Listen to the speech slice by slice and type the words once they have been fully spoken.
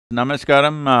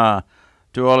Namaskaram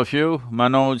to all of you,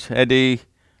 Manoj, Eddie,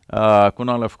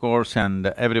 Kunal of course, and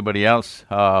everybody else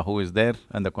who is there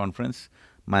in the conference.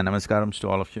 My namaskarams to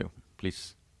all of you,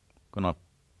 please, Kunal.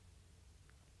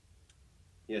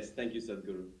 Yes, thank you,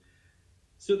 Sadhguru.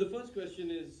 So the first question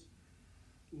is,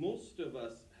 most of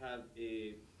us have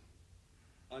a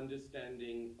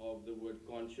understanding of the word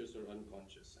conscious or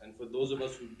unconscious. And for those of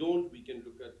us who don't, we can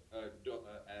look at a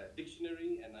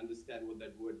dictionary and understand what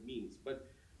that word means. But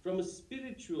from a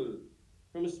spiritual,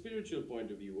 from a spiritual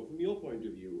point of view, or from your point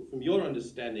of view, or from your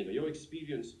understanding or your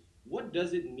experience, what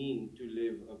does it mean to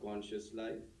live a conscious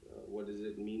life? What does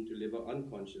it mean to live an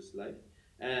unconscious life?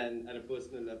 And at a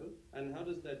personal level, and how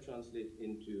does that translate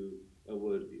into a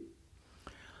worldview?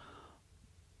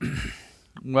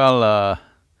 Well, uh,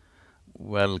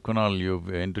 well, Kunal,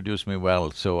 you've introduced me well,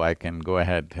 so I can go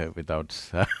ahead without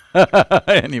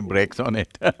any breaks on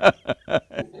it.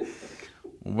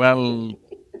 Well,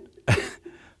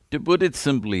 to put it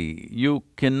simply, you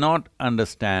cannot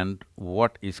understand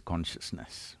what is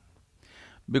consciousness.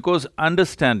 Because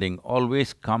understanding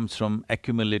always comes from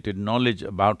accumulated knowledge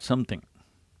about something.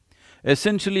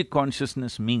 Essentially,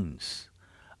 consciousness means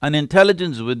an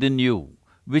intelligence within you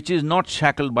which is not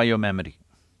shackled by your memory,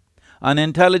 an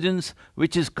intelligence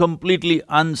which is completely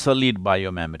unsullied by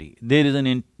your memory. There is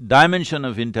an dimension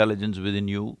of intelligence within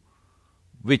you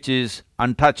which is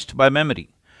untouched by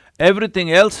memory.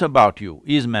 Everything else about you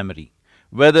is memory,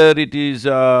 whether it is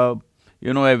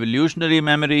evolutionary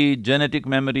memory, genetic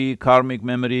memory, karmic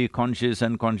memory, conscious,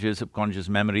 unconscious, subconscious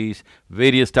memories,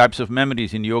 various types of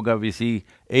memories. In yoga we see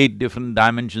 8 different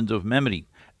dimensions of memory.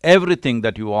 Everything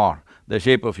that you are, the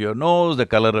shape of your nose, the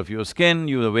color of your skin,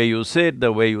 the way you sit,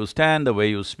 the way you stand, the way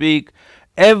you speak,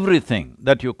 everything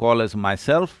that you call as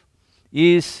myself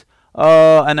is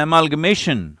an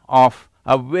amalgamation of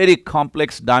a very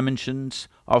complex dimensions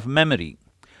of memory.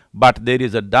 But there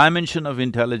is a dimension of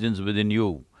intelligence within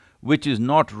you which is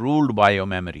not ruled by your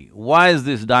memory. Why is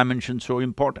this dimension so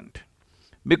important?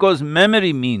 Because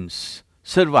memory means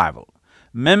survival.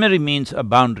 Memory means a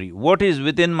boundary. What is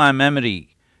within my memory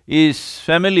is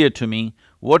familiar to me,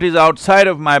 what is outside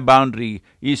of my boundary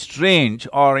is strange,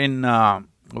 or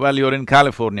well, you're in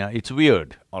California, it's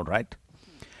weird, all right?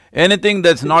 Anything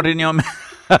that's not in your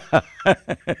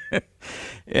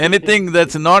anything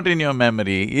that's not in your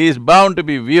memory is bound to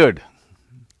be weird.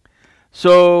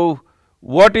 So,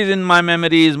 what is in my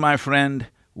memory is my friend,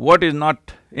 what is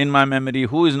not in my memory,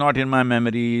 who is not in my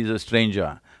memory is a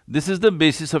stranger. This is the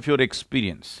basis of your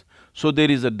experience. So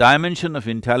there is a dimension of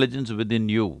intelligence within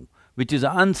you which is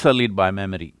unsullied by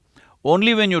memory.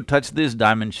 Only when you touch this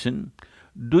dimension,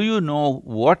 do you know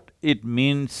what it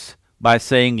means by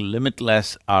saying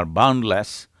limitless or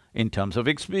boundless in terms of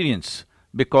experience.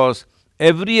 Because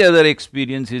every other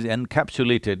experience is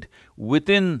encapsulated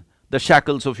within the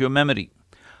shackles of your memory.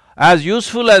 As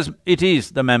useful as it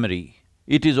is, the memory,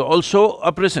 it is also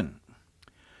a prison.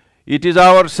 It is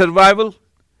our survival,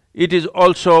 it is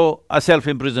also a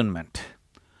self-imprisonment.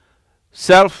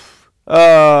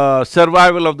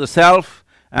 Survival of the self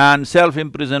and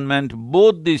self-imprisonment,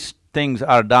 both these things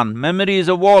are done. Memory is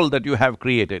a wall that you have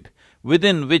created,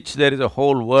 within which there is a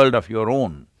whole world of your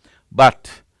own.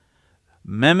 But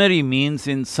memory means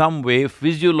in some way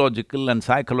physiological and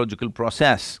psychological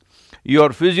process.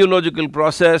 Your physiological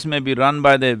process may be run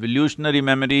by the evolutionary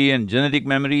memory and genetic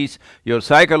memories, your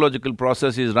psychological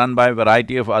process is run by a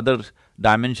variety of other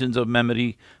dimensions of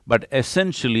memory, but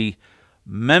essentially,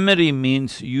 memory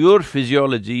means your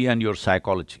physiology and your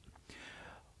psychology.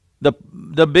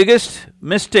 The biggest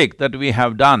mistake that we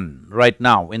have done right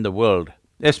now in the world,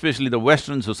 especially the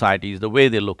Western societies, the way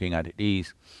they're looking at it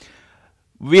is,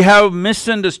 we have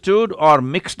misunderstood or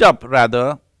mixed up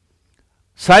rather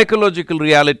psychological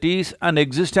realities and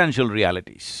existential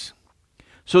realities.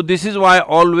 So this is why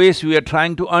always we are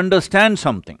trying to understand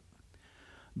something.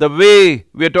 The way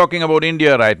we are talking about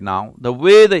India right now, the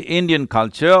way the Indian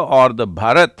culture or the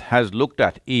Bharat has looked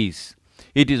at is,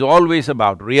 it is always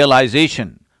about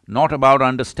realization, not about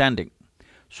understanding.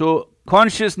 So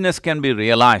consciousness can be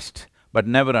realized but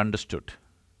never understood.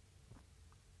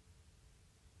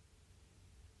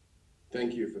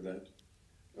 Thank you for that.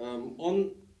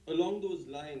 Along those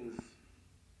lines,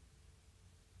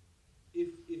 if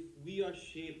we are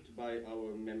shaped by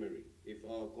our memory, if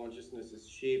our consciousness is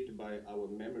shaped by our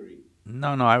memory,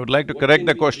 No, I would like to what correct can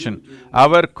the we do question. to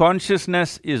Our make…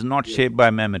 consciousness is not Yes. shaped by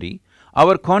memory,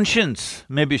 our conscience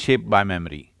may be shaped by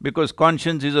memory, because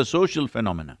conscience is a social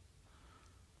phenomenon.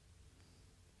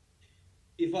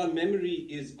 If our memory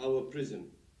is our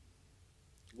prison,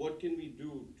 what can we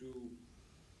do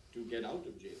to get out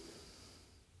of jail then?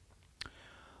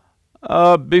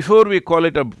 Before we call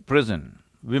it a prison,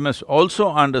 we must also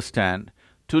understand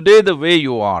today the way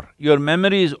you are, your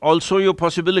memory is also your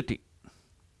possibility.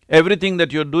 Everything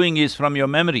that you're doing is from your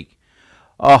memory.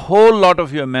 A whole lot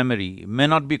of your memory may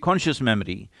not be conscious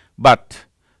memory, but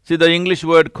see, the English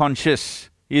word conscious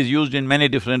is used in many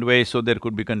different ways, so there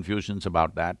could be confusions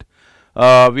about that.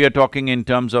 We are talking in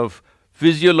terms of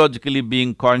physiologically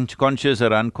being conscious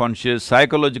or unconscious,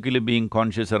 psychologically being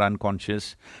conscious or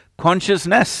unconscious.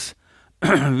 Consciousness,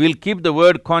 we'll keep the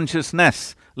word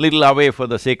consciousness little away for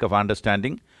the sake of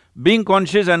understanding. Being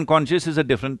conscious and unconscious is a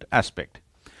different aspect.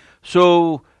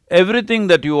 So, everything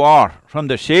that you are, from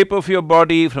the shape of your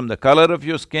body, from the color of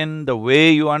your skin, the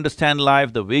way you understand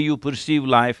life, the way you perceive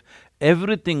life,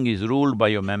 everything is ruled by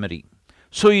your memory.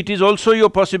 So it is also your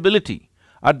possibility.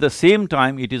 At the same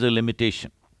time, it is a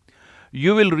limitation.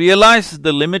 You will realize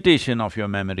the limitation of your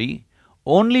memory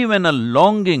only when a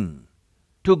longing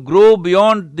to grow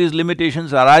beyond these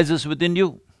limitations arises within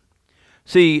you.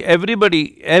 See,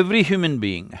 every human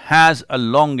being has a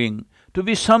longing to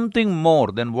be something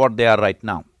more than what they are right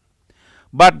now.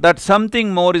 But that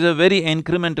something more is a very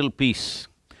incremental piece.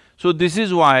 So this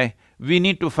is why we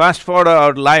need to fast forward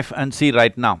our life and see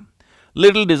right now.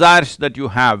 Little desires that you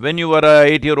have, when you were a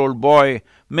 8-year-old boy,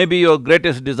 maybe your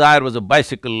greatest desire was a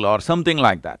bicycle or something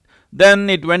like that. Then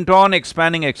it went on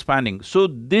expanding. So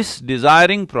this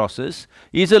desiring process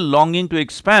is a longing to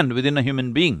expand within a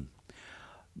human being.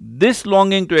 This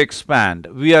longing to expand,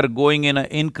 we are going in an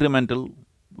incremental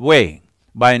way,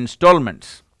 by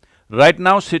installments. Right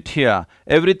now sit here,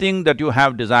 everything that you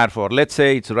have desire for, let's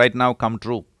say it's right now come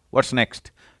true, what's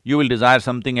next? You will desire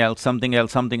something else, something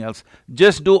else, something else.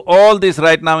 Just do all this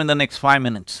right now in the next 5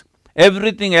 minutes.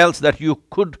 Everything else that you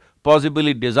could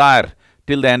possibly desire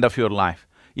till the end of your life.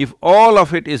 If all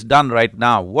of it is done right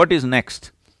now, what is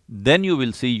next? Then you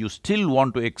will see you still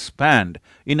want to expand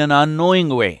in an unknowing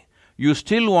way. You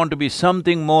still want to be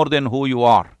something more than who you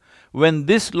are. When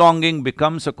this longing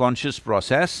becomes a conscious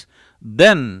process,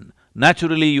 then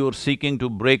naturally you're seeking to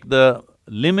break the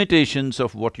limitations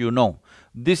of what you know.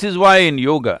 This is why in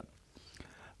yoga,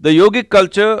 the yogic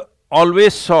culture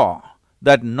always saw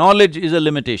that knowledge is a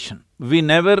limitation. We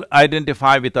never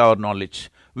identify with our knowledge.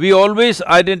 We always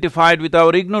identified with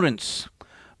our ignorance.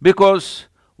 Because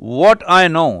what I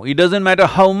know, it doesn't matter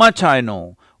how much I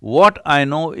know, what I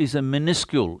know is a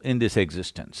minuscule in this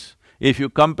existence. If you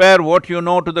compare what you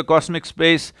know to the cosmic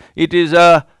space, it is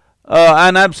an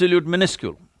absolute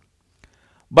minuscule.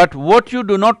 But what you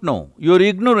do not know, your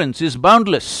ignorance is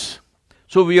boundless.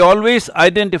 So we always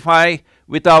identify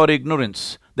with our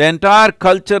ignorance. The entire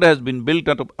culture has been built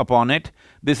upon it.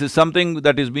 This is something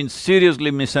that has been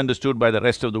seriously misunderstood by the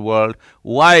rest of the world.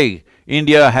 Why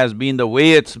India has been the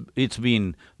way it's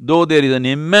been, though there is an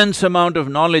immense amount of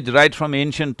knowledge right from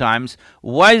ancient times,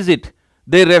 why is it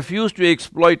they refuse to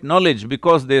exploit knowledge?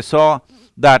 Because they saw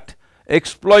that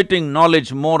exploiting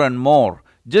knowledge more and more,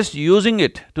 just using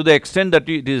it to the extent that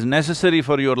it is necessary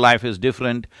for your life is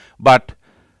different, but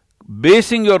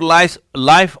basing your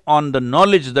life on the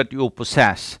knowledge that you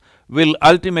possess will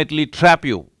ultimately trap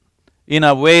you in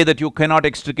a way that you cannot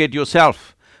extricate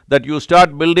yourself. That you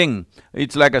start building,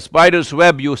 it's like a spider's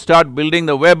web, you start building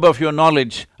the web of your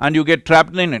knowledge and you get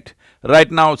trapped in it. Right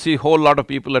now, see, whole lot of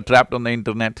people are trapped on the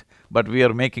internet, but we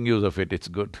are making use of it, it's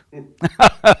good.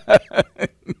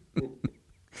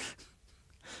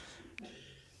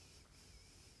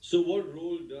 So what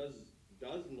role does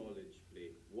knowledge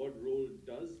play? What role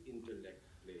does intellect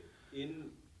play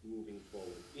in moving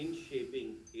forward, in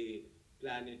shaping a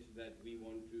planet that we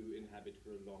want to inhabit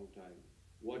for a long time?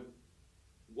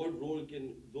 What role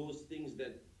can those things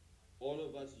that all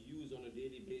of us use on a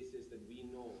daily basis that we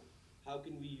know, how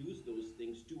can we use those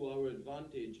things to our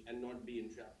advantage and not be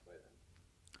entrapped by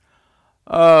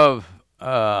them?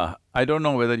 I don't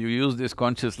know whether you use this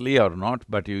consciously or not,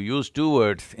 but you use two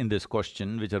words in this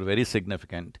question which are very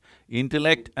significant,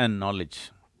 intellect and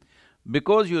knowledge.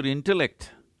 Because your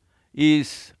intellect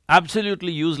is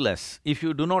absolutely useless if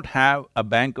you do not have a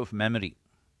bank of memory,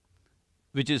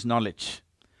 which is knowledge.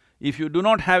 If you do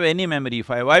not have any memory,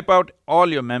 if I wipe out all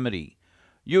your memory,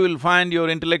 you will find your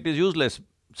intellect is useless.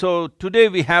 So today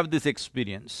we have this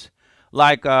experience,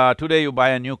 like today you buy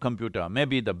a new computer,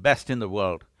 maybe the best in the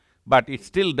world, but it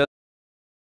still doesn't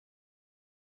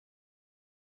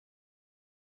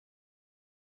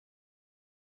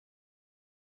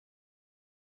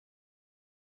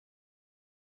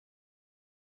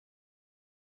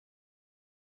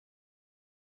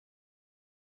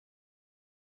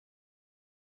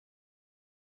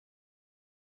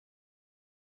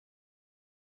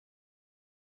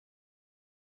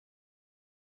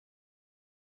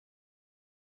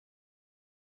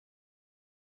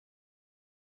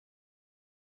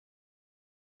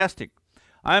fantastic.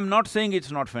 I am not saying it's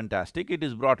not fantastic, it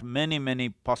has brought many, many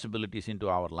possibilities into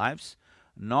our lives.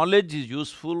 Knowledge is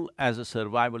useful as a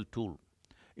survival tool.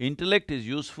 Intellect is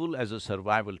useful as a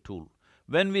survival tool.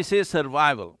 When we say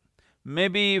survival,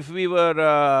 maybe if we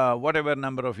were, whatever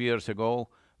number of years ago,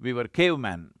 we were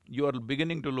cavemen, you are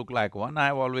beginning to look like one, I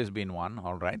have always been one,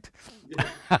 all right?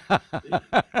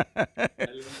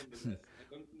 I learned from the best. I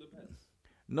learned from the best.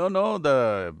 No, no,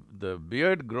 the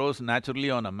beard grows naturally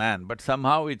on a man, but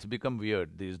somehow it's become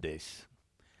weird these days.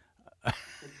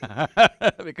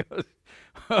 Because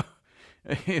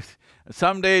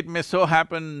someday it may so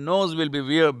happen nose will be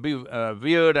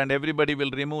weird and everybody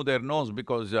will remove their nose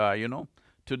because,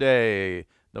 today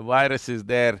the virus is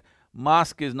there.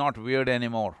 Mask is not weird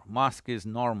anymore, mask is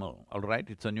normal, all right?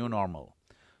 It's a new normal.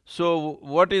 So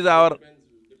what is It our… depends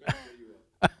where you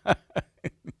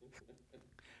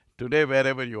Today,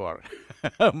 wherever you are,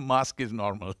 mask is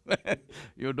normal.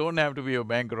 You don't have to be a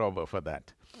bank robber for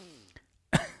that.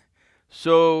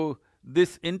 So,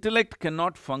 this intellect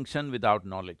cannot function without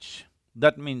knowledge.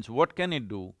 That means what can it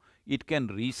do? It can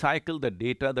recycle the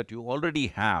data that you already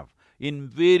have in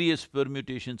various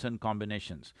permutations and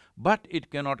combinations, but it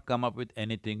cannot come up with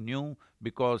anything new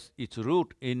because its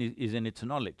root is in its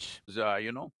knowledge.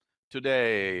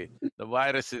 Today the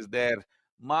virus is there,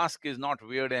 mask is not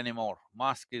weird anymore,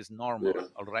 mask is are. normal,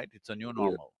 all right? It's a new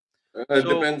Yeah. normal. It So,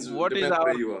 depends. what is Depends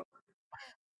where our… you are.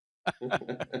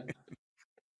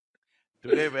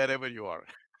 Today, wherever you are,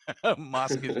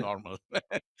 mask is normal.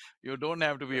 You don't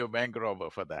have to be a bank robber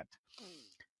for that.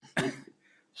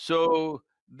 So,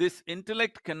 this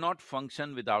intellect cannot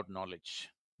function without knowledge.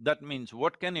 That means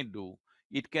what can it do?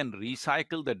 It can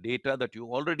recycle the data that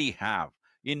you already have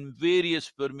in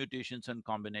various permutations and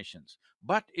combinations,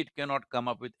 but it cannot come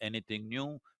up with anything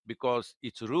new because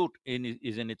its root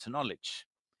is in its knowledge.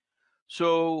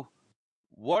 So,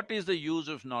 what is the use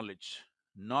of knowledge?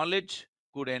 Knowledge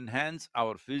could enhance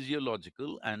our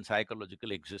physiological and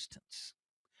psychological existence.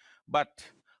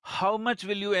 But how much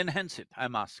will you enhance it,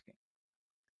 I'm asking?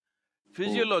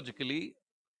 Mm, Physiologically,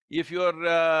 if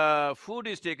your food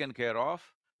is taken care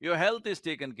of, your health is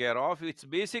taken care of, its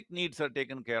basic needs are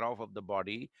taken care of the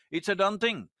body, it's a done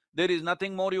thing. There is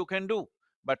nothing more you can do.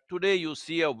 But today you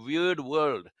see a weird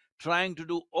world trying to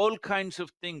do all kinds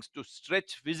of things to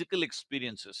stretch physical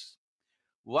experiences.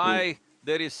 mm, Why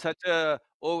there is such a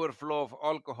overflow of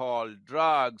alcohol,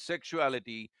 drugs,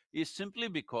 sexuality is simply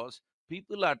because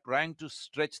people are trying to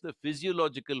stretch the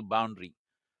physiological boundary.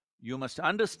 You must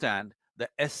understand the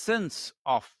essence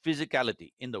of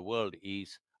physicality in the world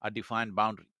is a defined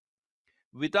boundary.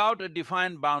 Without a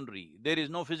defined boundary, there is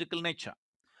no physical nature.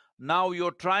 Now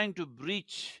you're trying to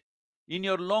breach, in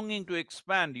your longing to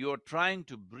expand, you're trying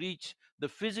to breach the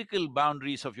physical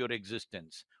boundaries of your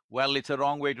existence. Well, it's a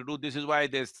wrong way to do. This is why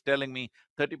they're telling me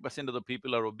 30% of the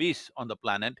people are obese on the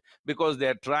planet, because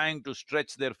they're trying to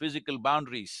stretch their physical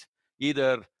boundaries,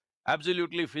 either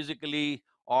absolutely physically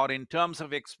or in terms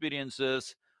of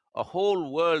experiences. A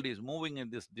whole world is moving in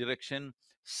this direction.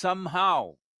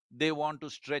 Somehow, they want to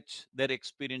stretch their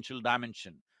experiential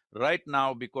dimension. Right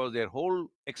now, because their whole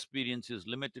experience is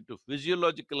limited to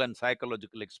physiological and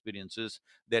psychological experiences,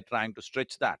 they're trying to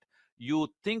stretch that. You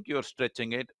think you're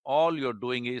stretching it, all you're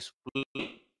doing is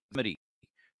memory.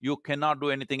 You cannot do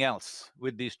anything else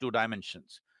with these two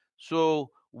dimensions.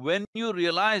 So, when you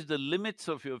realize the limits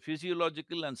of your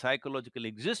physiological and psychological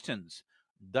existence,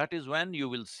 that is when you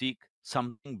will seek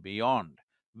something beyond,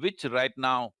 which right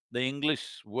now the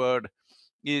English word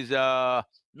is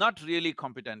not really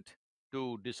competent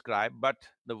to describe, but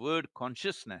the word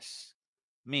consciousness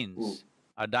mm. means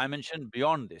a dimension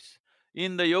beyond this.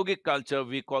 In the yogic culture,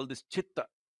 we call this chitta.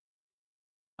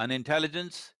 An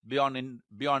intelligence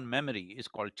beyond memory is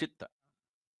called chitta.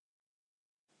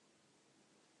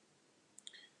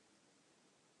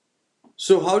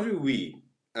 So, how do we,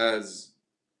 as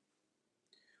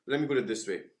let me put it this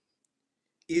way,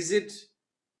 is it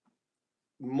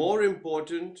more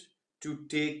important to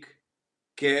take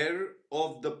care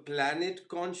of the planet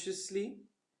consciously,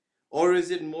 or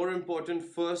is it more important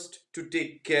first to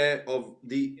take care of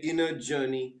the inner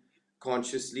journey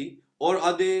consciously, or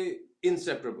are they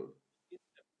inseparable?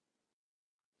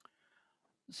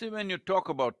 See, when you talk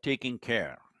about taking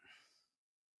care,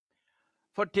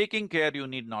 for taking care, you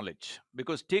need knowledge,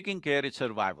 because taking care is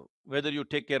survival. Whether you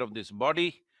take care of this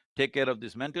body, take care of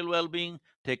this mental well-being,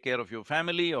 take care of your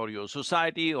family or your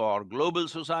society or global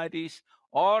societies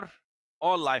or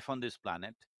all life on this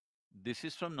planet, this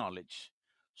is from knowledge.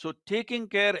 So taking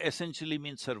care essentially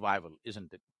means survival,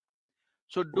 isn't it?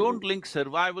 So don't Mhm, link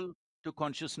survival to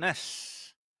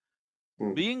consciousness.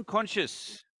 mm, Being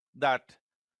conscious that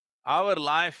our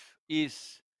life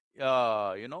is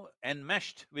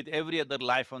enmeshed with every other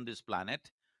life on this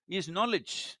planet is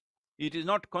knowledge. It is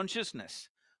not consciousness.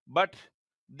 But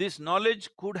this knowledge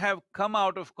could have come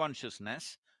out of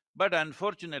consciousness, but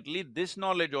unfortunately, this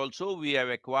knowledge also we have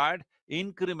acquired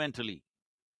incrementally,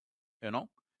 you know,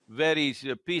 very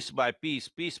piece by piece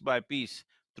by piece.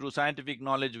 Through scientific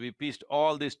knowledge, we pieced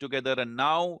all this together, and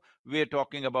now we're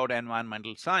talking about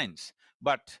environmental science.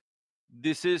 But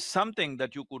this is something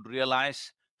that you could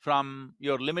realize from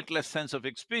your limitless sense of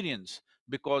experience,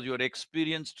 because your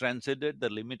experience transcended the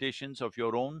limitations of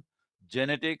your own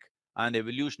genetic and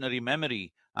evolutionary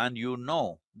memory, and you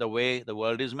know the way the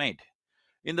world is made.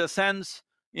 In the sense,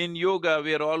 in yoga,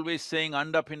 we are always saying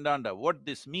anda pindanda. What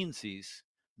this means is,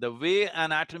 the way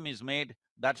an atom is made,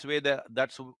 that's the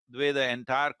way the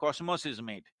entire cosmos is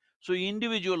made. So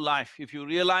individual life, if you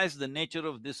realize the nature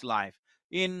of this life,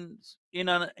 in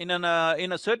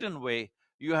a certain way,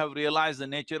 you have realized the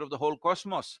nature of the whole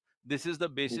cosmos. This is the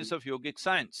basis Hmm. of yogic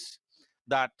science,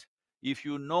 that if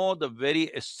you know the very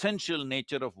essential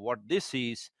nature of what this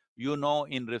is, you know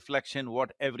in reflection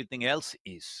what everything else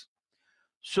is.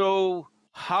 So,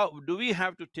 how do we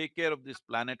have to take care of this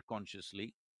planet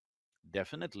consciously?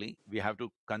 Definitely, we have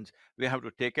to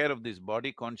take care of this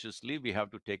body consciously, we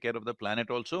have to take care of the planet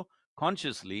also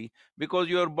consciously, because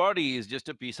your body is just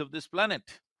a piece of this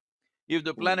planet. If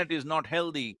the Hmm. planet is not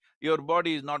healthy, your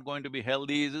body is not going to be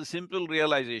healthy, is a simple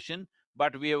realization.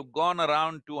 But we have gone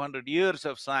around 200 years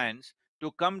of science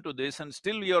to come to this, and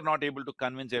still we are not able to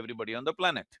convince everybody on the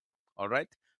planet, all right?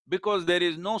 Because there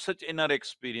is no such inner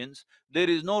experience, there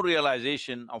is no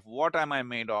realization of what am I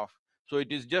made of. So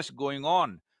it is just going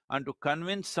on, and to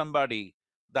convince somebody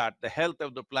that the health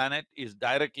of the planet is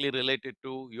directly related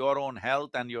to your own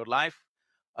health and your life,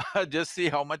 just see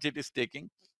how much it is taking.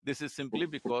 This is simply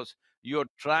because you're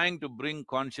trying to bring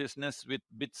consciousness with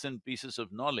bits and pieces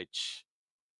of knowledge.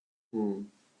 Hmm.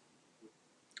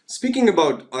 Speaking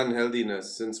about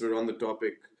unhealthiness, since we're on the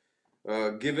topic,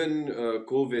 given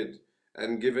COVID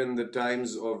and given the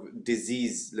times of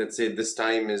disease, let's say this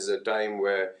time is a time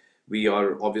where we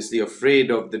are obviously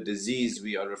afraid of the disease,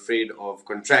 we are afraid of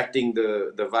contracting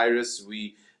the virus,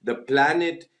 the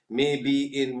planet may be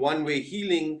in one way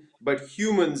healing, but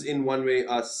humans in one way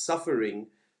are suffering.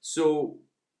 So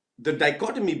the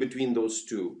dichotomy between those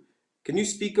two. Can you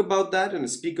speak about that and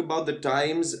speak about the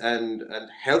times and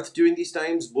health during these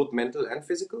times, both mental and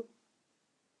physical?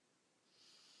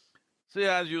 So,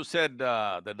 as you said,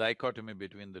 the dichotomy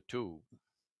between the two,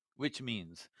 which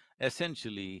means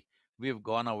essentially we've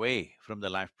gone away from the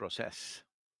life process,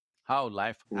 how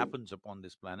life Hmm. happens upon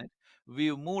this planet.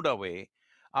 We've moved away.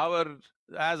 Our,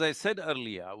 as I said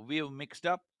earlier, we have mixed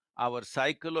up our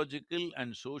psychological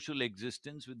and social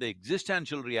existence with the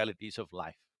existential realities of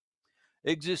life.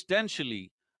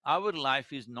 Existentially, our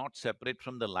life is not separate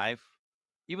from the life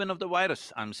even of the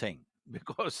virus, I'm saying,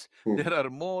 because Hmm. there are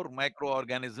more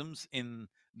microorganisms in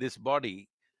this body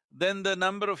than the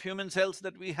number of human cells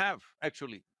that we have,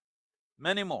 actually,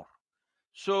 many more.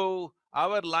 So,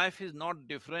 our life is not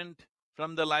different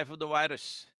from the life of the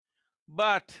virus.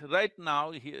 But right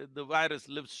now, the virus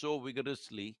lives so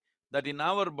vigorously that in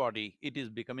our body, it is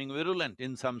becoming virulent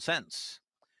in some sense.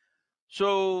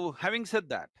 So, having said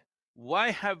that,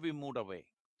 why have we moved away?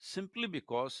 Simply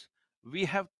because we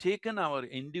have taken our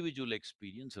individual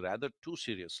experience rather too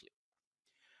seriously.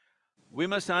 We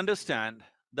must understand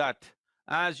that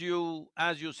as you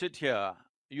sit here,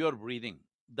 you're breathing.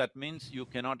 That means you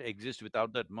cannot exist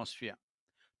without the atmosphere.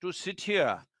 To sit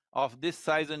here of this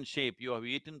size and shape, you have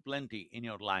eaten plenty in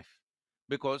your life,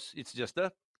 because it's just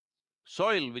the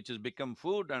soil which has become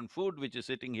food, and food which is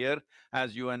sitting here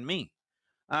as you and me.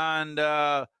 And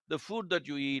the food that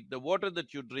you eat, the water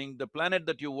that you drink, the planet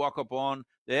that you walk upon,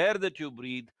 the air that you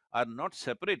breathe are not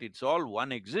separate, it's all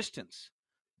one existence.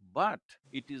 But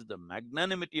it is the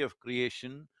magnanimity of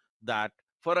creation that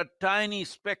for a tiny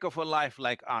speck of a life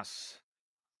like us,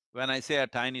 when I say a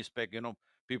tiny speck,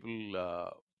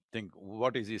 people think,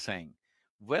 what is he saying?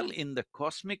 Well, in the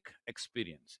cosmic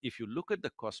experience, if you look at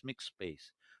the cosmic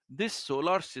space, this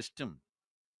solar system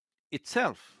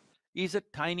itself is a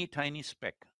tiny, tiny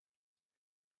speck.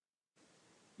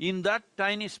 In that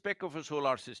tiny speck of a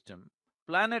solar system,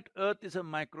 planet Earth is a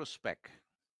microspeck.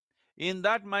 In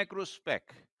that microspeck,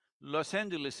 Los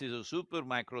Angeles is a super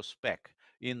microspeck.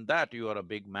 In that, you are a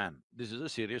big man. This is a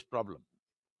serious problem.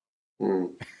 Hmm.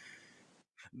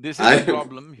 This is a I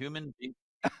problem human being.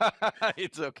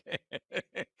 It's okay.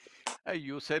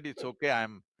 You said it's okay.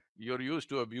 You're used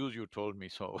to abuse, you told me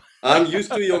so. I'm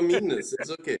used to your meanness. It's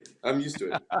okay. I'm used to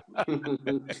it.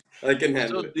 I can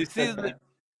So handle it. this is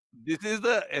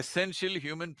the essential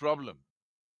human problem.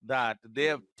 that they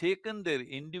have taken their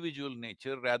individual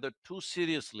nature rather too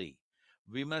seriously.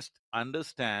 We must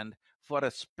understand for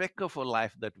a speck of a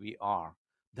life that we are,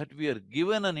 that we are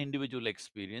given an individual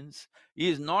experience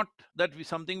is not that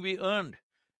something we earned.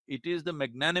 It is the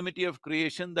magnanimity of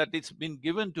creation that it's been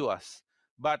given to us.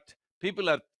 But people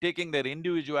are taking their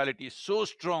individuality so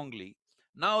strongly.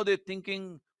 Now they're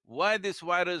thinking, why this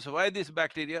virus, why this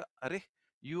bacteria? Arey,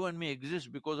 you and me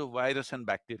exist because of virus and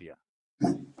bacteria.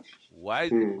 Why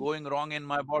is it Hmm. going wrong in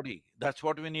my body? That's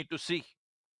what we need to see.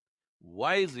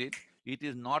 Why is it? It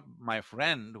is not my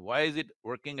friend. Why is it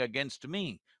working against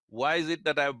me? Why is it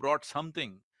that I've brought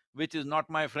something which is not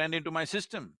my friend into my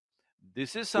system?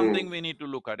 This is something Hmm. we need to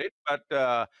look at it,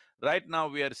 but right now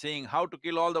we are seeing how to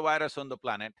kill all the virus on the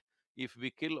planet. If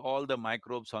we kill all the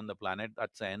microbes on the planet,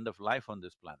 that's the end of life on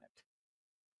this planet.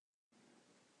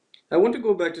 I want to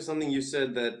go back to something you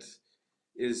said that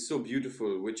is so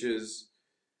beautiful, which is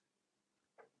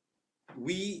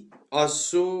we are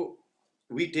so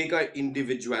we take our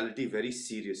individuality very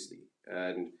seriously,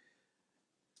 and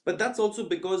but that's also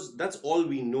because that's all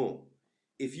we know.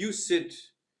 If you sit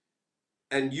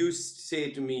and you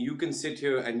say to me, you can sit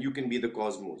here and you can be the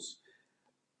cosmos.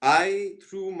 I,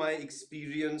 through my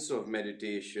experience of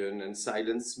meditation and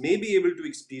silence, may be able to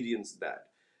experience that.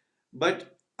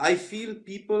 But I feel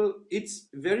people, it's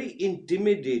very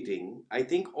intimidating, I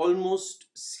think almost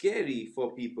scary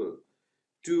for people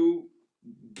to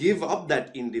give up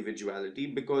that individuality,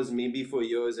 because maybe for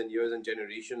years and years and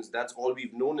generations, that's all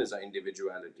we've known as our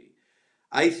individuality.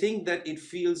 I think that it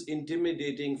feels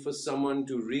intimidating for someone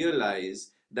to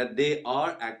realize that they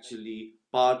are actually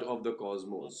part of the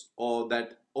cosmos, or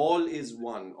that all is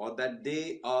one, or that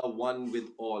they are one with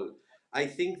all. I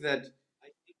think that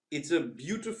it's a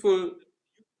beautiful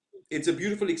it's a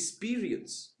beautiful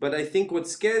experience, but I think what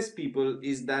scares people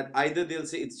is that either they'll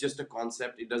say it's just a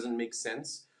concept, it doesn't make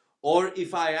sense, or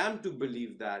if I am to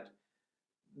believe that,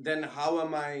 then how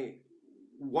am I,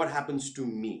 what happens to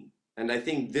me? And I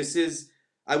think this is,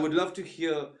 I would love to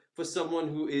hear for someone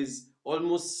who is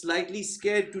almost slightly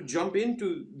scared to jump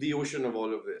into the ocean of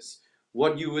all of this,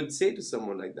 what you would say to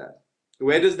someone like that.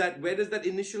 Where does that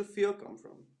initial fear come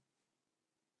from?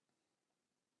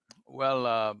 Well,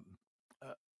 uh,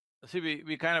 see,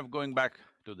 we kind of going back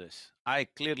to this. I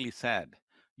clearly said,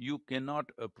 you cannot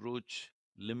approach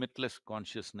limitless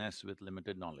consciousness with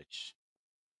limited knowledge.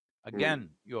 Hmm.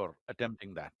 Again, you're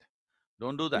attempting that.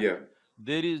 Don't do that. Yeah.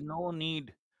 There is no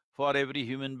need for every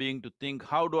human being to think,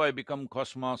 how do I become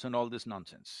cosmos and all this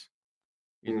nonsense.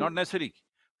 It's not Hmm. necessary.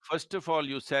 First of all,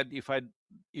 you said, if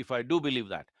I do believe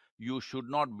that, you should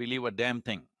not believe a damn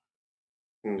thing.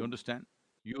 You Hmm. understand?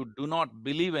 You do not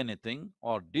believe anything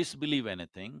or disbelieve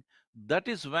anything. That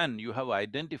is when you have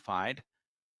identified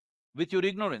with your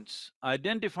ignorance.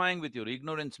 Identifying with your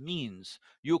ignorance means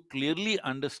you clearly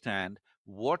understand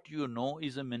what you know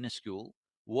is a minuscule,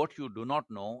 what you do not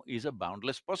know is a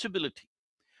boundless possibility.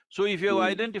 So if you have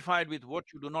Hmm. identified with what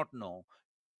you do not know,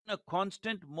 in a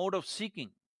constant mode of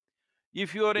seeking,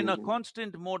 if you are in a Hmm.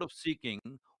 constant mode of seeking,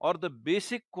 or the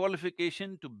basic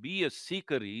qualification to be a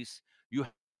seeker is you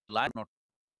have life not.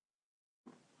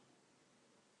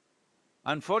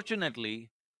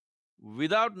 Unfortunately,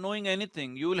 without knowing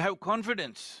anything, you will have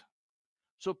confidence.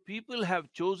 So people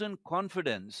have chosen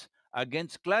confidence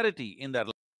against clarity in their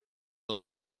life.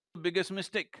 The biggest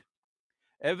mistake.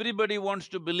 Everybody wants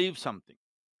to believe something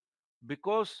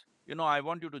because, I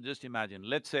want you to just imagine,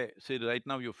 let's say right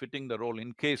now you're fitting the role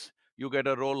in case you get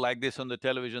a role like this on the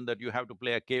television that you have to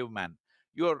play a caveman.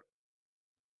 You're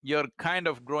you're kind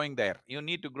of growing there. You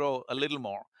need to grow a little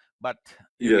more, but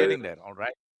you're Yeah. getting there, all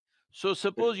right? So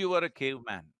suppose you are a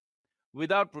caveman.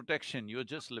 Without protection, you're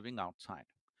just living outside.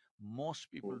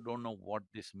 Most people don't know what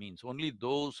this means. Only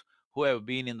those who have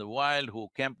been in the wild, who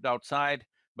camped outside.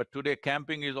 But today,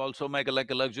 camping is also like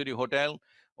a luxury hotel.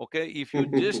 Okay, if you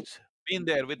Hmm. just been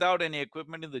there without any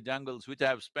equipment in the jungles, which I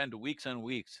have spent weeks and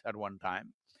weeks at one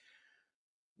time,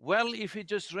 well, if it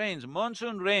just rains,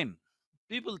 monsoon rain,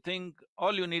 people think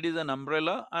all you need is an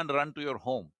umbrella and run to your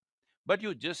home. But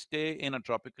you just stay in a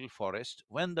tropical forest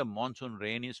when the monsoon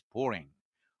rain is pouring,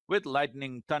 with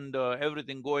lightning, thunder,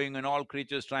 everything going, and all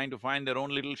creatures trying to find their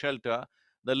own little shelter.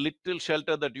 The little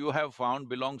shelter that you have found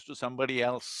belongs to somebody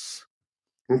else,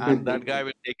 and that guy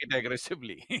will take it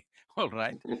aggressively, all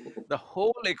right? The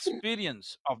whole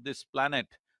experience of this planet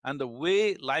and the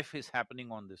way life is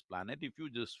happening on this planet, if you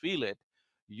just feel it,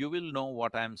 you will know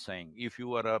what I'm saying. If you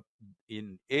were up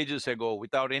in ages ago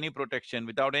without any protection,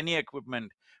 without any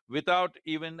equipment, without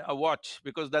even a watch,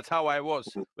 because that's how I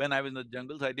was when I was in the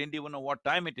jungles, I didn't even know what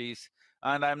time it is,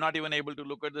 and I'm not even able to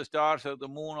look at the stars or the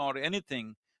moon or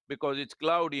anything. because it's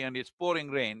cloudy and it's pouring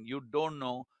rain, you don't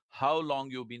know how long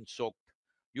you've been soaked.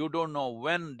 You don't know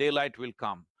when daylight will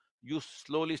come. You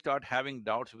slowly start having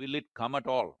doubts, will it come at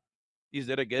all? Is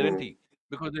there a mm, guarantee?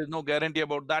 Because there's no guarantee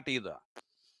about that either.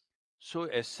 So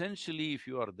essentially, if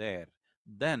you are there,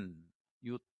 then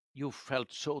you felt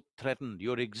so threatened,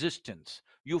 your existence.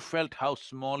 You felt how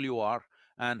small you are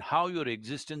and how your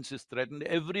existence is threatened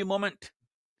every moment.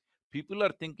 People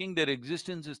are thinking their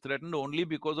existence is threatened only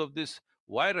because of this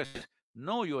virus.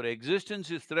 No, your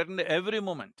existence is threatened every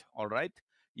moment, all right?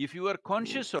 If you are mm,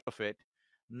 conscious of it,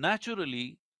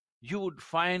 naturally, you would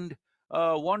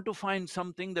want to find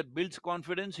something that builds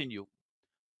confidence in you.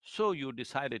 So you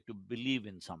decided to believe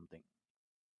in something.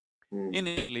 mm,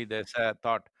 Initially, they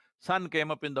thought, sun came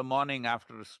up in the morning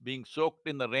after being soaked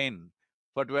in the rain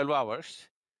for 12 hours.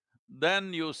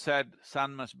 Then you said,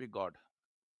 sun must be God.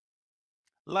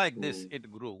 Like this, mm,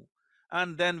 it grew.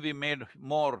 And then we made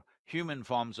more human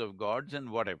forms of gods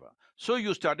and whatever. So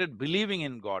you started believing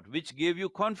in God, which gave you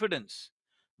confidence,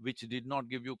 which did not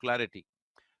give you clarity.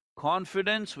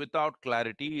 Confidence without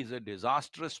clarity is a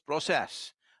disastrous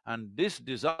process. And this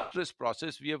disastrous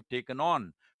process we have taken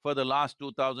on for the last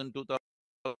 2000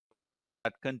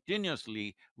 that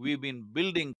continuously we've been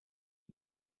building.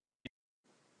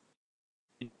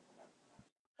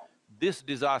 This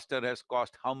disaster has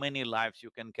cost how many lives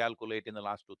you can calculate in the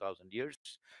last 2000 years?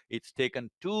 It's taken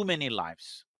too many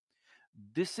lives.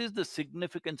 This is the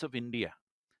significance of India,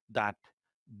 that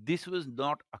this was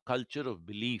not a culture of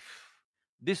belief,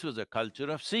 this was a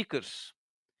culture of seekers.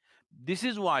 This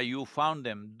is why you found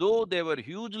them, though they were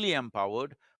hugely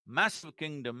empowered, massive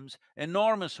kingdoms,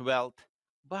 enormous wealth,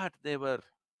 but they were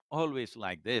always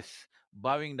like this,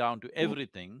 bowing down to mm,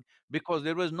 everything because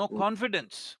there was no mm,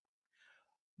 confidence.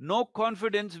 No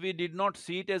confidence, we did not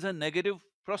see it as a negative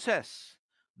process.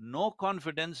 No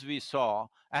confidence we saw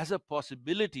as a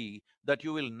possibility that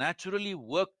you will naturally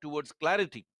work towards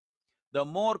clarity. The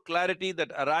more clarity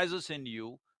that arises in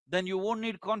you, then you won't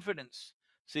need confidence.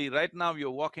 See, right now you're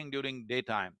walking during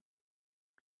daytime,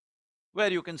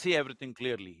 where you can see everything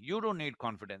clearly. You don't need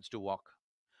confidence to walk.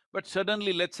 But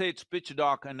suddenly, let's say it's pitch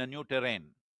dark and a new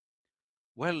terrain.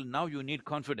 Well, now you need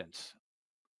confidence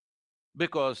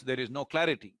because there is no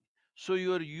clarity. So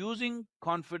you're using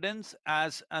confidence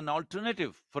as an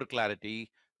alternative for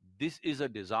clarity. This is a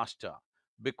disaster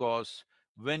because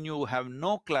when you have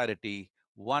no clarity,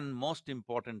 one most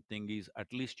important thing is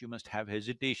at least you must have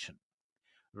hesitation.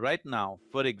 Right now,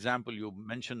 for example, you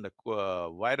mentioned the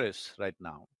virus right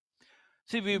now.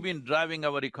 See, we've been driving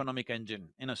our economic engine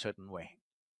in a certain way.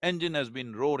 Engine has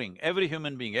been roaring. Every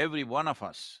human being, every one of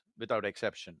us, without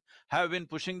exception, have been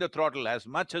pushing the throttle as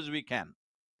much as we can.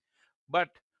 But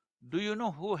do you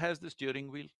know who has the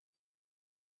steering wheel?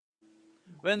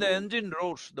 When the mm, engine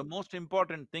roars, the most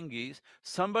important thing is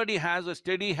somebody has a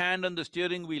steady hand on the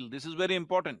steering wheel. This is very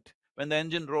important when the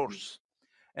engine roars.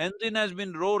 Engine has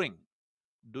been roaring.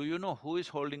 Do you know who is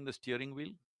holding the steering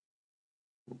wheel?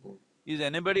 mm, Is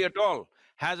anybody at all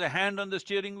has a hand on the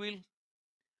steering wheel?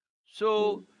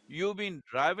 So mm. you've been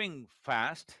driving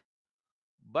fast,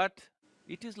 but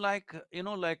it is like,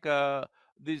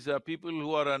 these people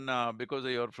who are on, because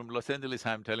you're from Los Angeles,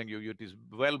 I'm telling you, it is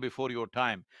well before your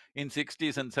time. In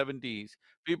 '60s and '70s,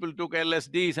 people took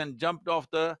LSDs and jumped off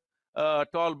the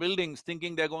tall buildings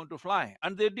thinking they're going to fly,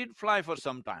 and they did fly for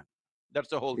some time. That's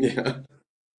the whole thing. Yeah.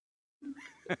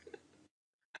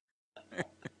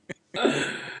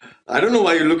 I don't know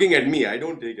why you're looking at me. I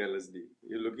don't take LSD.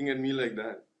 You're looking at me like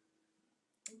that.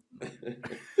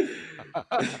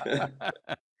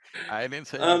 I didn't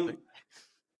say anything. Um,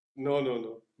 no, no,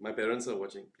 no. My parents are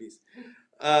watching, please.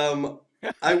 Um,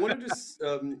 I wanted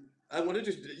to, I wanted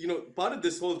to, part of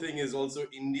this whole thing is also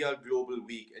India Global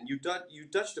Week, and you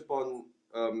touched upon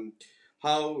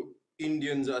how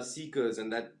Indians are seekers,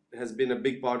 and that has been a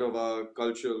big part of our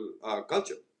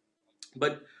culture.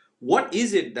 But what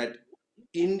is it that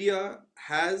India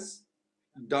has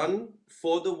done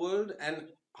for the world, and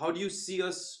how do you see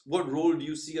us? What role do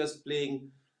you see us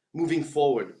playing moving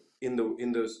forward in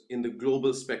the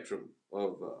global spectrum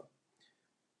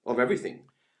of everything?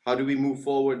 How do we move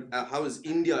forward? How has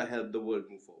India helped the world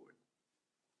move forward?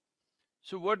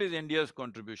 So what is India's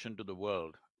contribution to the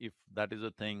world? If that is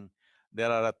a thing,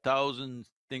 there are 1,000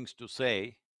 things to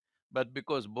say, but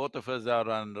because both of us are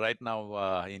on right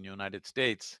now in United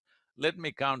States, let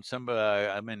me count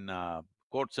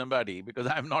quote somebody, because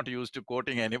I'm not used to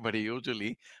quoting anybody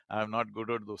usually, I'm not good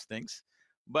at those things.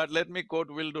 But let me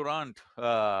quote Will Durant,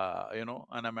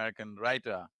 an American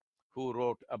writer who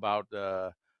wrote about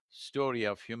the story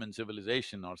of human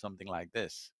civilization or something like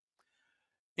this.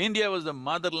 India was the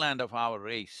motherland of our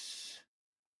race,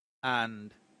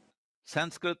 and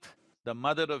Sanskrit, the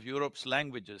mother of Europe's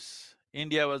languages.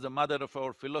 India was the mother of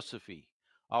our philosophy,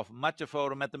 of much of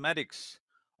our mathematics,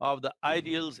 of the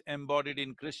ideals embodied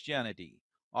in Christianity,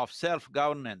 of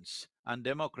self-governance and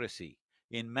democracy.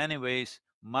 In many ways,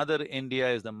 Mother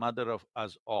India is the mother of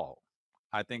us all.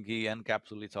 I think he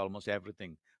encapsulates almost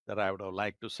everything that I would have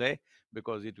liked to say,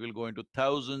 because it will go into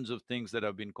thousands of things that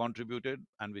have been contributed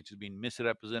and which has been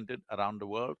misrepresented around the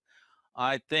world.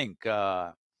 I think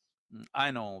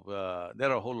I know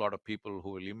there are a whole lot of people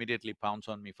who will immediately pounce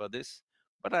on me for this,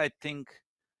 but I think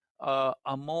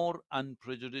a more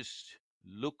unprejudiced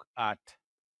look at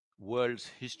world's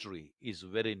history is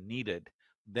very needed.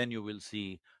 Then you will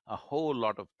see a whole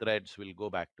lot of threads will go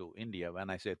back to India. When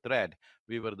I say thread,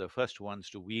 we were the first ones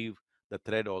to weave the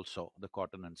thread also, the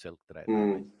cotton and silk thread, all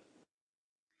right? Hmm.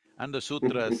 And the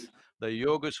sutras, the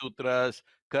Yoga Sutras,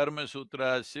 Karma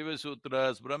Sutras, Shiva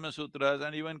Sutras, Brahma Sutras,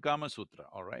 and even Kama Sutra,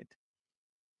 all right?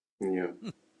 Yeah.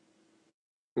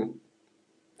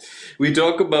 We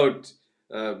talk about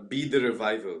be the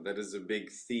revival. That is a big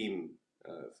theme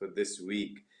for this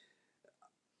week.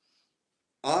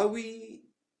 Are we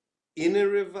in a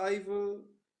revival?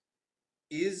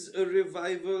 Is a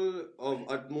revival of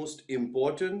utmost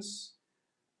importance?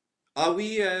 Are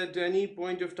we at any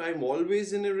point of time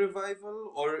always in a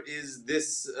revival, or is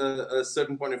this a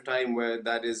certain point of time where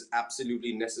that is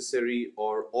absolutely necessary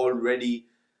or already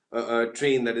a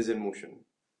train that is in motion?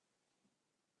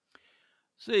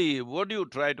 See, what do you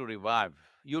try to revive?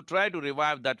 You try to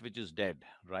revive that which is dead,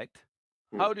 right?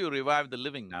 How do you revive the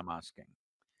living, I'm asking?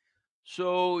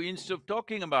 So instead of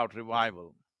talking about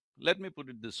revival, let me put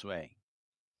it this way.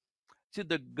 See,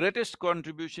 the greatest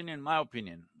contribution, in my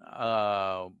opinion,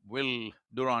 Will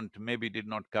Durant maybe did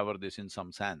not cover this in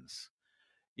some sense.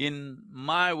 In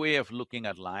my way of looking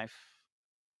at life,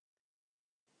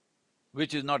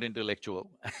 which is not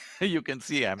intellectual, you can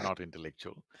see I'm not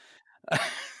intellectual.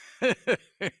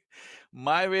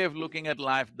 My way of looking at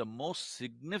life, the most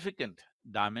significant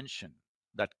dimension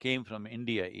that came from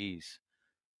India is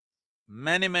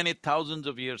many thousands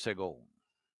of years ago,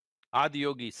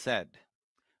 Adiyogi said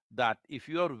that if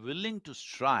you are willing to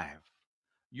strive,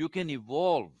 you can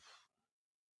evolve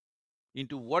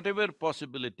into whatever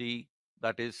possibility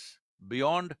that is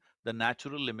beyond the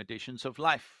natural limitations of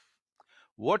life.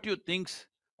 What you think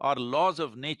are laws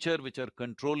of nature which are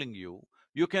controlling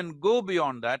you can go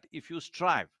beyond that if you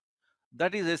strive.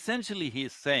 That is essentially he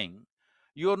is saying,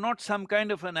 you're not some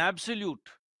kind of an absolute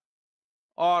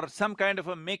or some kind of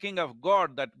a making of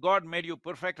God, that God made you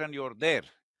perfect and you're there.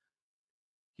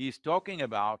 He is talking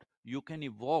about you can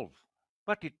evolve,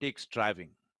 but it takes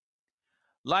striving.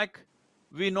 Like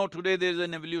we know today there's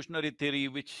an evolutionary theory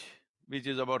which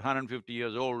is about 150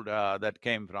 years old, that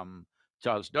came from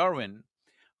Charles Darwin.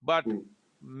 But Hmm.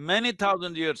 many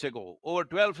thousand years ago, over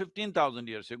 12, 15,000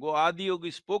 years ago,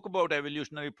 Adiyogi spoke about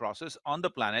evolutionary process on the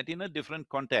planet in a different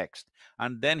context.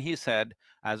 And then he said,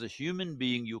 as a human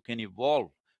being, you can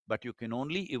evolve, but you can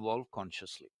only evolve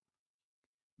consciously.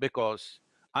 Because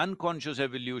unconscious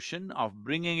evolution of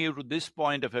bringing you to this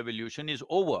point of evolution is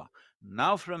over.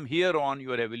 Now from here on,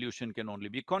 your evolution can only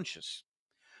be conscious.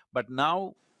 But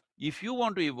now, if you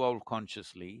want to evolve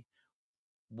consciously,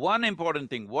 one important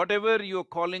thing, whatever you're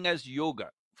calling as yoga,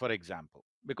 for example,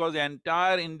 because the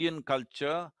entire Indian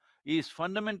culture is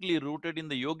fundamentally rooted in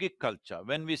the yogic culture.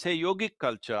 When we say yogic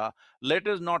culture, let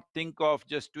us not think of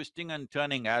just twisting and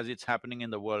turning as it's happening in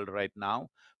the world right now.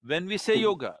 When we say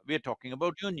yoga, we're talking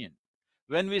about union.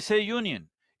 When we say union,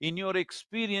 in your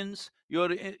experience,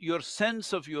 your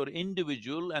sense of your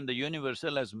individual and the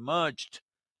universal has merged.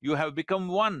 You have become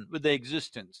one with the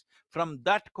existence. From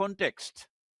that context,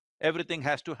 everything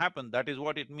has to happen, that is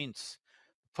what it means.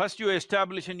 First you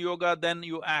establish in yoga, then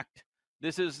you act.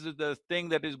 This is the thing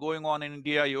that is going on in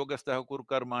India, Yogastha Kur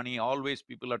Karmani, always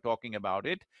people are talking about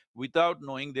it. Without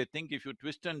knowing, they think if you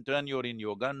twist and turn, you're in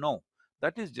yoga. No,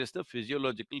 that is just a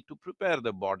physiological to prepare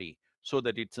the body so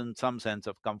that it's in some sense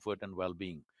of comfort and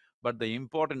well-being. But the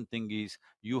important thing is,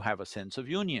 you have a sense of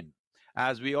union.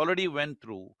 As we already went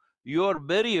through, your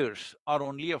barriers are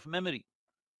only of memory.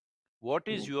 What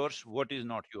is yours, what is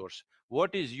not yours,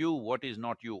 what is you, what is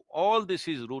not you, all this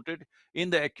is rooted in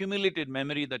the accumulated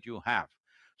memory that you have.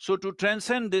 So to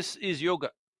transcend this is yoga.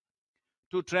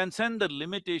 To transcend the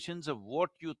limitations of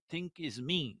what you think is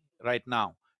me right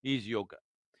now is yoga.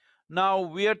 Now,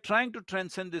 we are trying to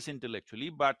transcend this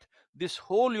intellectually, but this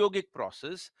whole yogic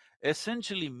process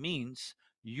essentially means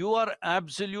you are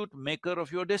absolute maker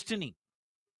of your destiny.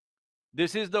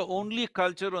 This is the only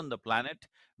culture on the planet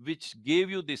which gave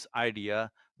you this idea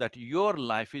that your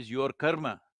life is your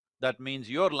karma. That means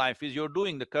your life is your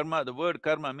doing. The karma, the word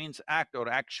karma means act or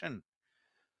action.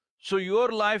 So your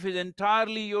life is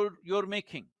entirely your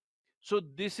making. So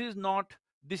this is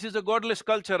a godless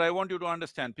culture, I want you to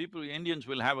understand. People, Indians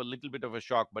will have a little bit of a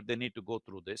shock, but they need to go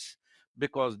through this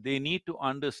because they need to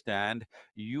understand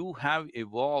you have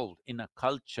evolved in a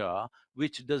culture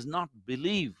which does not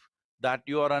believe that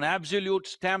you are an absolute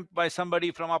stamped by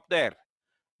somebody from up there.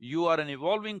 You are an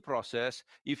evolving process.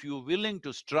 If you're willing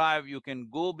to strive, you can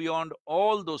go beyond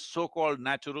all those so-called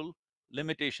natural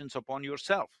limitations upon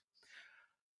yourself.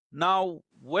 Now,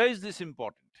 why is this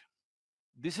important?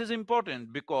 This is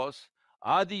important because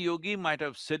Adi Yogi might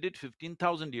have said it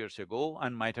 15,000 years ago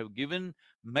and might have given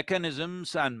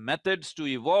mechanisms and methods to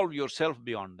evolve yourself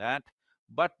beyond that,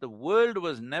 but the world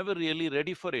was never really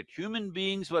ready for it. Human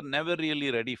beings were never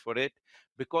really ready for it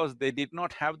because they did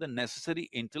not have the necessary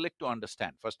intellect to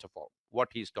understand, first of all, what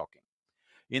he's talking.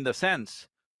 In the sense,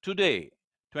 today,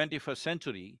 21st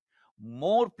century,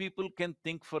 more people can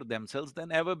think for themselves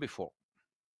than ever before.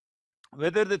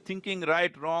 Whether they're thinking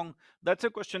right, wrong, that's a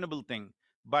questionable thing,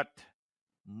 but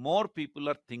more people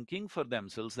are thinking for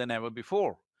themselves than ever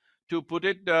before. To put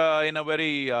it in a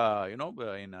very,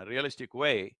 in a realistic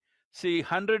way, see,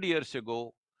 100 years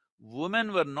ago,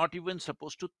 women were not even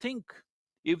supposed to think.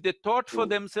 If they thought for Mm.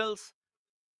 themselves,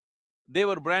 they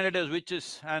were branded as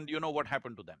witches, and you know what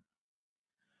happened to them.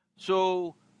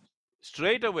 So,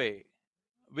 straight away,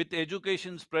 with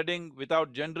education spreading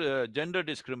without gender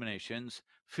discriminations,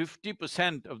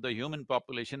 50% of the human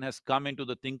population has come into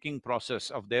the thinking process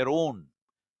of their own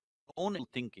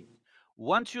thinking.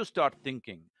 Once you start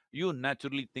thinking, you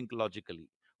naturally think logically.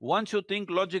 Once you think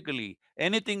logically,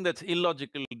 anything that's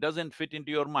illogical doesn't fit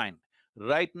into your mind.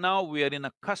 Right now, we are in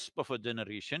a cusp of a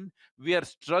generation, we are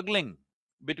struggling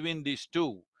between these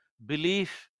two,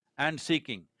 belief and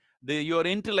seeking. Your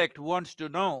intellect wants to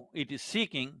know, it is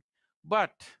seeking,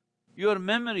 but your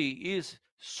memory is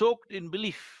soaked in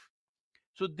belief.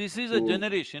 So this is a Mm.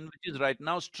 generation which is right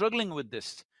now struggling with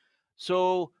this.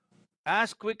 So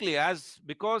as quickly as,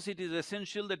 because it is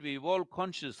essential that we evolve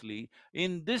consciously,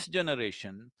 in this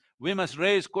generation, we must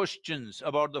raise questions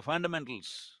about the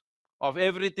fundamentals of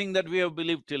everything that we have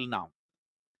believed till now.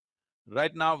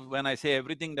 Right now, when I say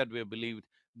everything that we have believed,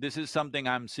 this is something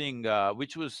I'm seeing,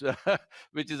 which was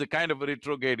which is a kind of a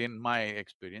retrograde in my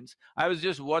experience. I was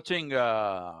just watching,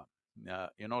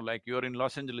 like you're in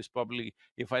Los Angeles, probably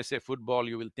if I say football,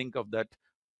 you will think of that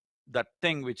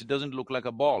thing which doesn't look like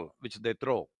a ball, which they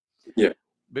throw, Yeah.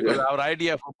 because Yeah. our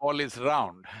idea of a ball is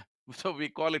round. So we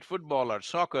call it football or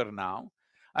soccer now.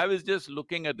 I was just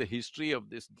looking at the history of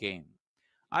this game.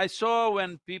 I saw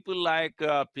when people like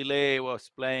Pele was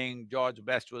playing, George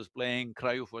Best was playing,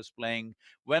 Cruyff was playing,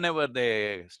 whenever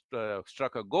they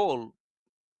struck a goal,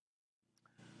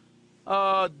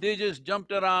 they just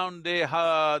jumped around,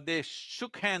 they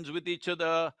shook hands with each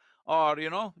other, or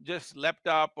just leapt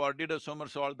up or did a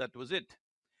somersault, that was it.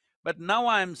 But now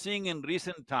I'm seeing in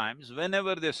recent times,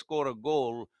 whenever they score a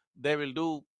goal, they will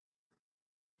do,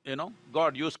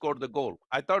 God, you scored the goal.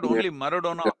 I thought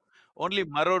Yeah. only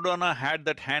Maradona had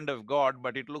that hand of God,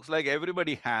 but it looks like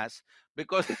everybody has,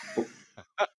 because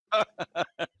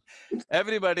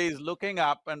everybody is looking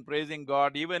up and praising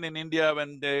God. Even in India,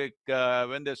 when they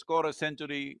score a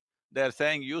century, they're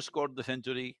saying, you scored the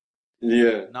century.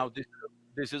 Yeah. Now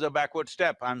this is a backward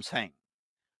step, I'm saying,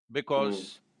 Mm.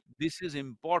 because this is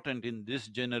important. In this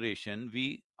generation,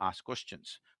 we ask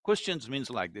questions. Questions means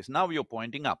like this, now you're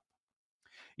pointing up.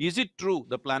 Is it true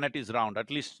the planet is round? At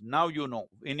least now you know.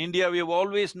 In India, we have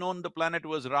always known the planet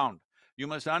was round. You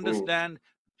must Mm. understand,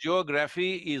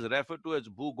 geography is referred to as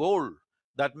Bhugol.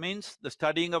 That means the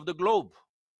studying of the globe.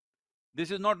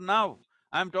 This is not now.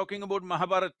 I'm talking about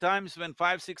Mahabharata times, when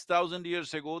 5,000–6,000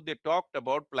 years ago they talked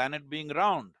about planet being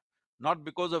round, not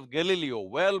because of Galileo,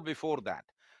 well before that.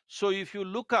 So if you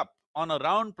look up on a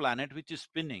round planet which is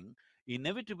spinning,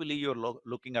 inevitably you're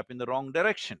looking up in the wrong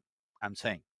direction, I'm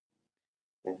saying.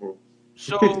 Mhm.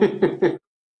 So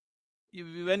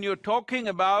when you're talking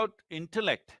about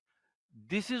intellect,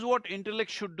 this is what intellect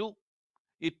should do.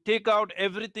 It take out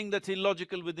everything that's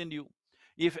illogical within you.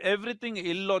 If everything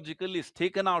illogical is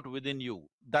taken out within you,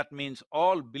 that means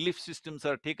all belief systems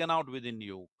are taken out within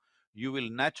you, you will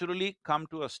naturally come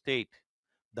to a state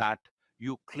that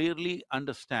you clearly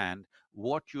understand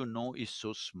what you know is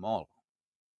so small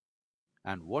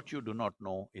and what you do not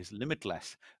know is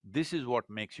limitless. This is what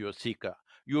makes you a seeker.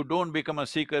 You don't become a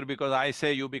seeker because I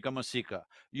say you become a seeker.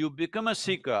 You become a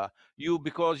seeker,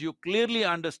 because you clearly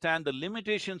understand the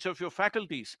limitations of your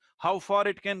faculties, how far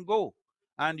it can go.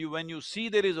 And when you see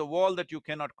there is a wall that you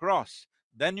cannot cross,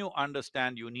 then you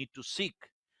understand you need to seek.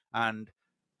 And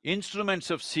instruments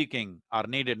of seeking are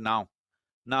needed now.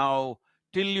 Now,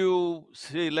 till you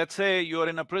see, let's say you're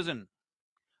in a prison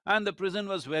and the prison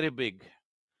was very big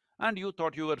and you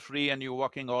thought you were free and you're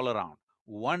walking all around.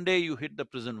 One day you hit the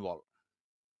prison wall.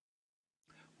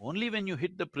 Only when you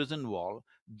hit the prison wall,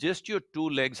 just your two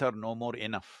legs are no more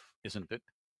enough, isn't it?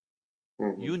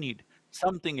 Mhm. You need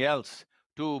something else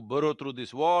to burrow through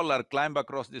this wall or climb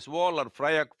across this wall or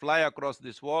fly across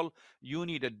this wall. You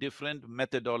need a different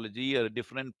methodology or a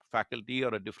different faculty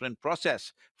or a different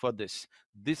process for this.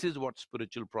 This is what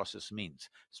spiritual process means.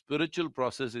 Spiritual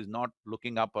process is not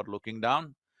looking up or looking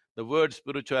down. The word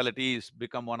spirituality has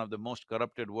become one of the most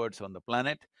corrupted words on the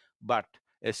planet, but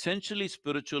essentially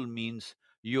spiritual means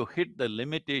you hit the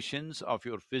limitations of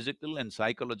your physical and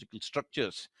psychological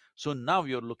structures, so now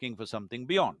you're looking for something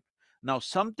beyond. Now,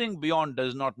 something beyond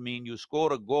does not mean you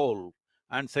score a goal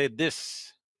and say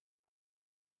this.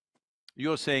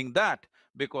 You're saying that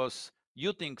because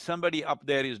you think somebody up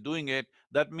there is doing it,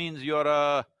 that means you're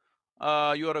a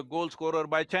goal scorer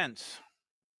by chance.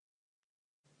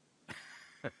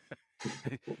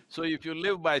 So if you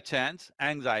live by chance,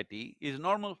 anxiety is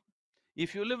normal.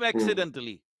 If you live Mm.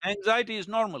 accidentally, anxiety is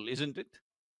normal, isn't it?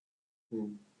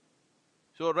 Mm.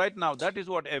 So right now, that is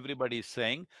what everybody is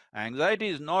saying. Anxiety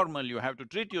is normal, you have to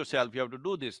treat yourself, you have to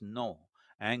do this. No,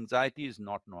 anxiety is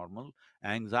not normal.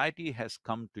 Anxiety has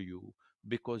come to you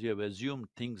because you have assumed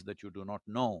things that you do not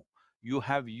know. You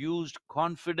have used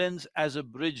confidence as a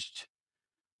bridge,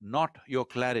 not your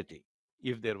clarity.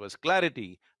 If there was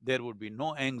clarity, there would be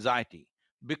no anxiety,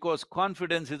 because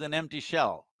confidence is an empty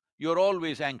shell. You're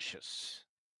always anxious.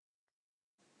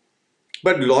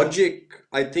 But logic,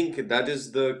 I think that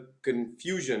is the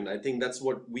confusion. I think that's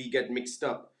what we get mixed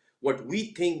up. What we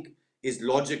think is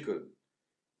logical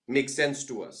makes sense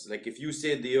to us. Like if you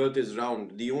say the earth is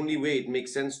round, the only way it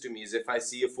makes sense to me is if I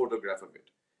see a photograph of it.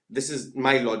 This is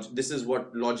my logic. This is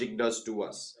what logic does to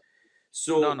us. No,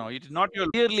 So, no, it is not your…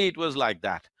 Clearly it was like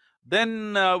that.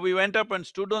 Then we went up and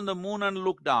stood on the moon and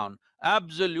looked down.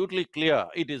 Absolutely clear,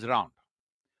 it is round.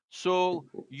 So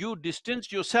you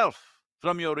distanced yourself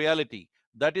from your reality.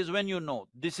 That is when you know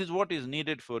this is what is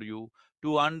needed for you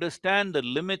to understand the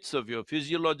limits of your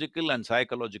physiological and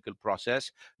psychological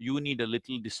process. You need a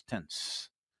little distance.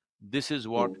 This is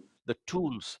what mm, the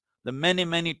tools, the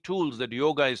many tools that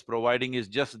yoga is providing is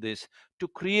just this, to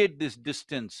create this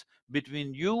distance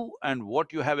between you and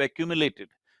what you have accumulated.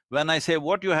 When I say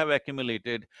what you have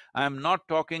accumulated, I'm not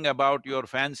talking about your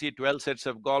fancy 12 sets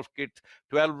of golf kit,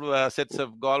 12 sets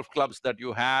of golf clubs that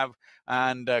you have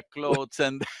and clothes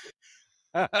and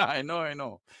I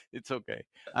know, it's okay.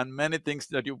 And many things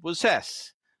that you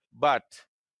possess. But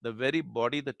the very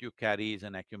body that you carry is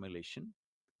an accumulation.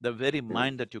 The very mm.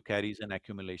 mind that you carry is an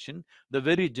accumulation. The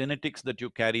very genetics that you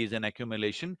carry is an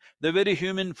accumulation. The very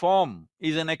human form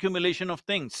is an accumulation of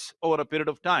things over a period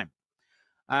of time.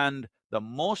 And the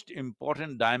most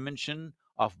important dimension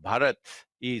of Bharat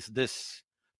is this: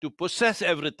 to possess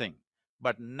everything,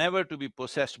 but never to be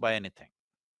possessed by anything.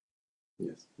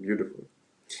 Yes, beautiful.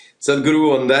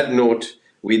 Sadhguru, on that note,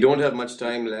 we don't have much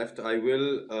time left. I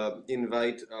will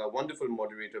invite a wonderful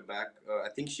moderator back. I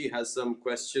think she has some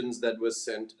questions that were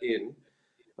sent in,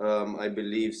 I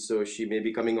believe. So she may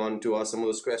be coming on to ask some of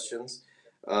those questions.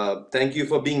 Thank you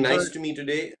for being So nice to me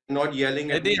today, not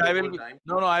yelling at me Eddie, the I will whole be… time.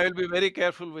 no, I will be very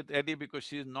careful with Eddie because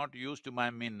she is not used to my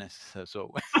meanness,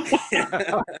 so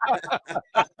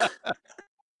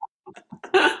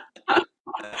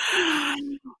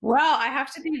Well, I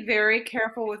have to be very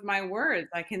careful with my words.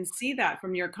 I can see that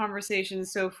from your conversation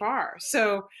so far.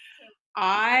 So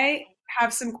I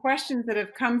have some questions that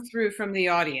have come through from the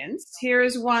audience. Here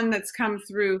is one that's come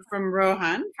through from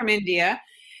Rohan from India.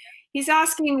 He's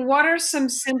asking, what are some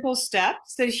simple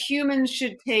steps that humans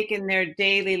should take in their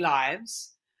daily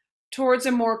lives towards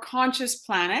a more conscious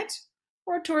planet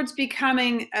or towards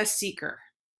becoming a seeker?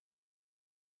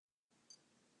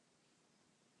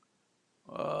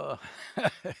 uh,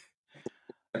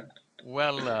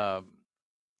 well,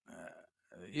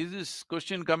 is this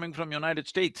question coming from United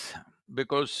States?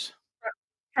 Because…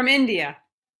 From India.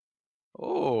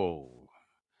 oh,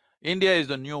 India is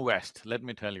the new West, let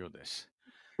me tell you this.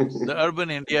 The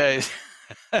urban India is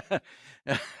the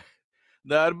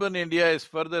urban India is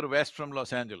further west from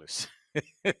Los Angeles.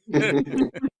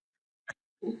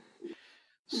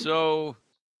 So,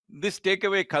 this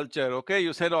takeaway culture, okay,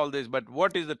 you said all this, but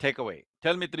what is the takeaway?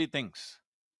 Tell me three things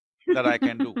that I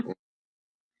can do.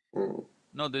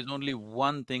 No, there's only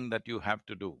one thing that you have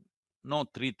to do. No,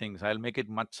 three things, I'll make it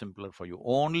much simpler for you.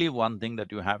 Only one thing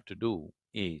that you have to do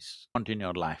is continue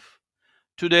your life.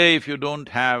 Today, if you don't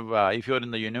have… if you're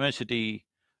in the university,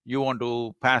 you want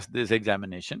to pass this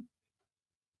examination,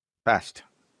 passed.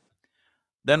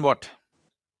 Then what?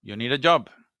 You need a job,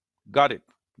 got it.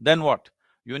 Then what?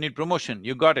 You need promotion,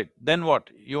 you got it. Then what?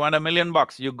 You want $1 million,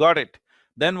 you got it.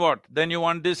 Then what? Then you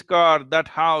want this car, that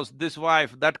house, this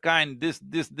wife, that kind, this,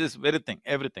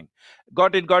 everything.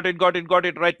 Got it, got it, got it, got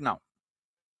it right now.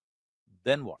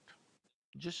 Then what?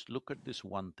 Just look at this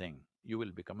one thing, you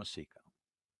will become a seeker.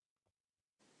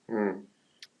 Mm.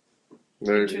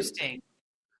 Very good. Interesting.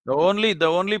 The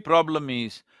only problem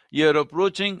is you're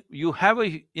approaching, you have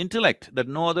a intellect that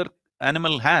no other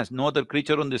animal has, no other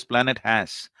creature on this planet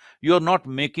has. You're not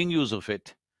making use of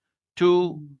it.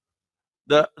 To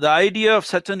the idea of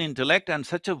such an intellect and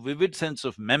such a vivid sense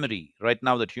of memory right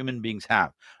now that human beings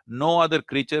have, no other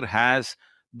creature has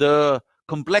the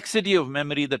complexity of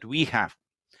memory that we have.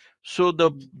 So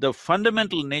the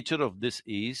fundamental nature of this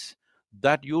is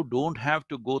that you don't have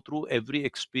to go through every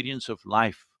experience of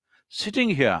life. Sitting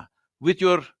here with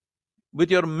your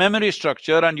memory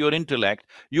structure and your intellect,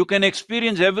 you can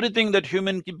experience everything that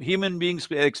human beings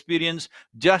experience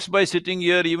just by sitting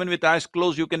here. Even with eyes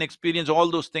closed, you can experience all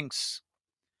those things,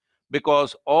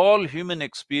 because all human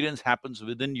experience happens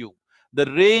within you. The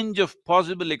range of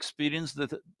possible experiences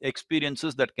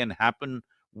that can happen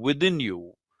within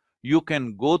you, you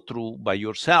can go through by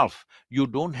yourself. You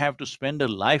don't have to spend a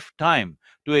lifetime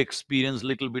to experience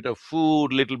little bit of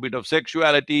food, little bit of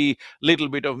sexuality, little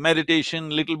bit of meditation,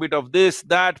 little bit of this,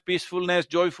 that, peacefulness,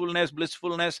 joyfulness,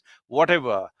 blissfulness,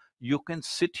 whatever. You can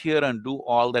sit here and do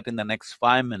all that in the next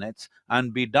 5 minutes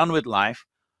and be done with life.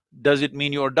 Does it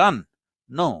mean you're done?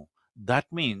 No. That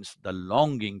means the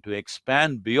longing to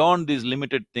expand beyond these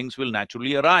limited things will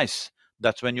naturally arise.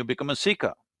 That's when you become a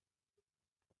seeker.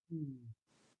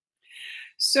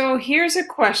 So here's a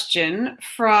question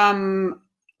from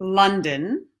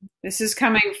London. This is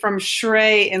coming from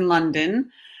Shrey in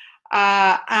London,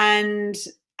 and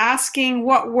asking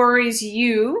what worries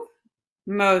you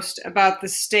most about the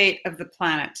state of the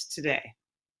planet today?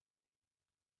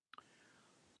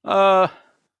 I'm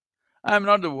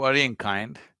not the worrying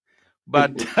kind,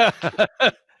 but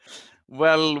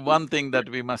well, one thing that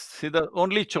we must see, the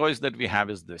only choice that we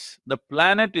have is this: the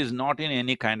planet is not in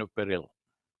any kind of peril.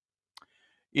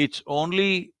 It's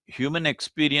only human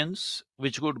experience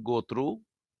which would go through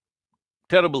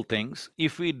terrible things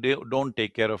if we don't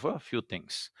take care of a few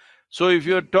things. So if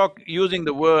you're using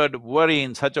the word worry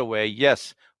in such a way,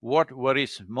 yes, what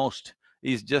worries most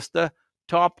is just the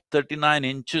top 39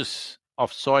 inches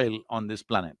of soil on this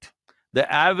planet.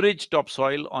 The average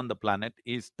topsoil on the planet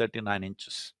is 39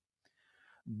 inches.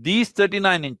 These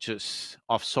 39 inches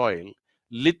of soil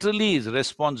literally is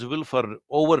responsible for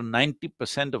over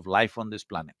 90% of life on this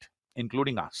planet,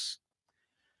 including us.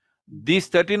 These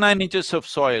 39 inches of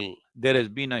soil, there has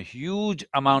been a huge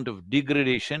amount of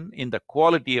degradation in the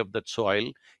quality of that soil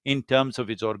in terms of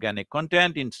its organic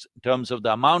content, in terms of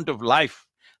the amount of life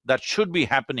that should be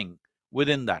happening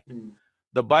within that.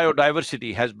 The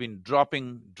biodiversity has been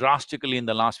dropping drastically in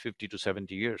the last 50 to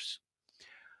 70 years.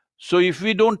 So if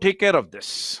we don't take care of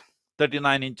this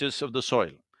 39 inches of the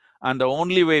soil, and the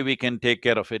only way we can take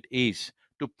care of it is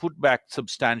to put back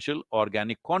substantial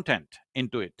organic content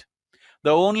into it. The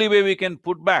only way we can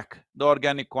put back the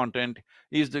organic content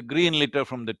is the green litter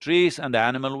from the trees and the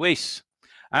animal waste.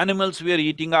 Animals we are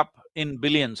eating up in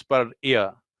billions per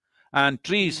year, and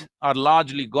trees are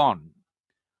largely gone.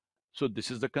 So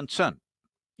this is the concern.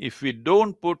 If we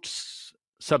don't put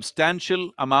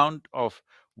substantial amount of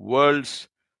world's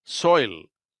soil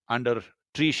under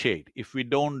tree shade, if we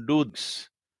don't do this,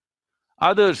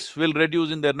 others will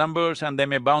reduce in their numbers and they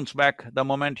may bounce back the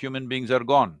moment human beings are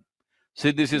gone.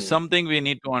 See, this is something we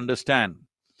need to understand.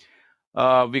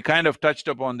 We kind of touched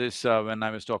upon this when I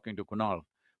was talking to Kunal.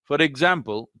 For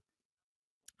example,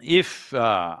 if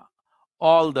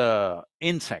all the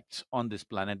insects on this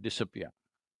planet disappear,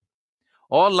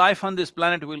 all life on this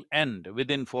planet will end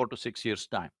within 4 to 6 years'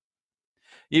 time.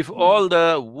 If all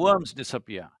the worms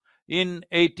disappear, in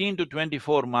 18 to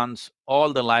 24 months,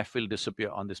 all the life will disappear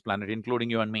on this planet, including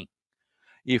you and me.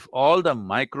 If all the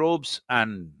microbes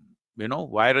and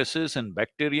viruses and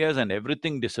bacteria and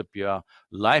everything disappear,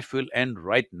 life will end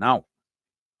right now.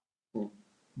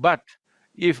 But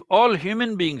if all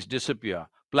human beings disappear,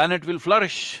 planet will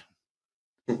flourish.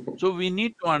 So we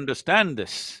need to understand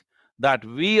this, that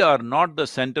we are not the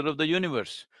center of the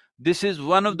universe. This is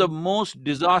one of the most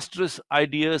disastrous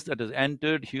ideas that has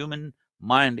entered human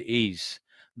mind, is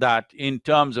that in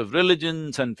terms of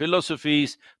religions and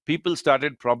philosophies, people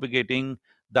started propagating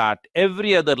that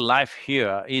every other life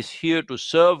here is here to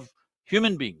serve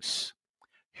human beings.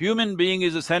 Human being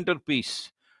is a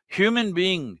centerpiece. Human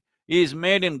being is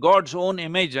made in God's own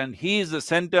image and he is the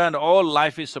center and all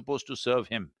life is supposed to serve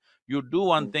him. You do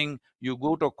one thing, you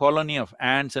go to a colony of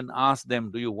ants and ask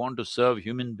them, do you want to serve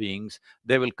human beings?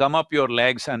 They will come up your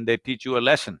legs and they teach you a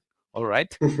lesson, all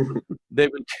right? They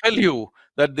will tell you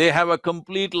that they have a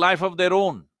complete life of their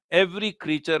own. Every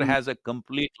creature has a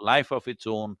complete life of its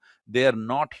own. They are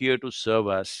not here to serve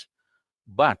us,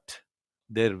 but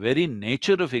their very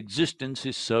nature of existence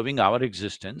is serving our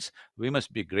existence. We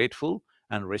must be grateful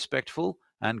and respectful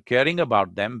and caring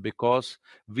about them because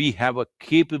we have a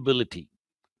capability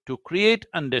to create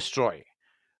and destroy.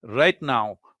 Right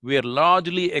now, we are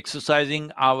largely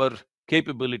exercising our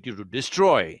capability to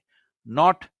destroy,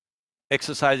 not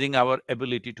exercising our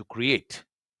ability to create.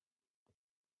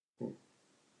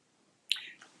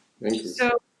 Thank you.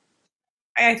 So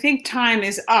I think time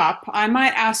is up. I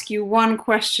might ask you one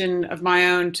question of my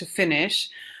own to finish,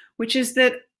 which is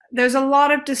that there's a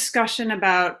lot of discussion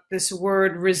about this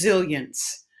word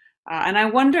resilience. And I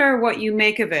wonder what you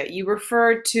make of it. You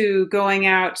referred to going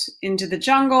out into the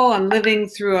jungle and living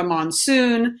through a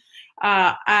monsoon.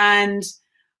 And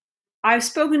I've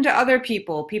spoken to other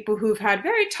people who've had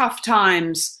very tough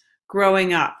times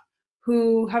growing up,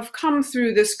 who have come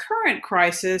through this current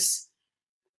crisis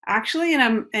actually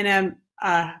in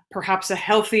a perhaps a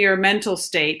healthier mental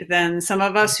state than some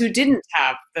of us who didn't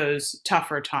have those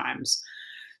tougher times.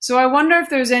 So I wonder if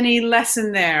there's any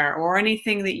lesson there or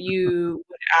anything that you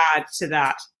would add to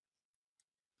that.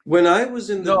 When I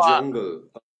was in the No, jungle,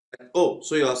 oh,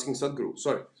 so you're asking Sadhguru.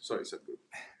 Sorry, Sadhguru.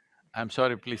 I'm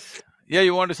sorry, please. Yeah,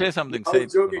 you want to say something, I say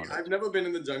was it. joking. I've never been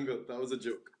in the jungle. That was a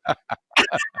joke.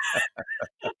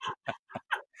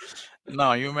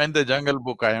 No, you meant the Jungle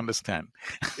Book, I understand.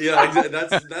 Yeah, exactly.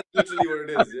 That's literally what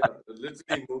it is. Yeah,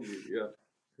 literally movie. Yeah,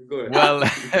 go ahead.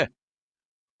 Well,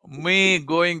 me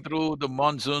going through the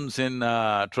monsoons in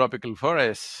tropical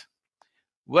forests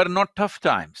were not tough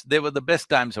times, they were the best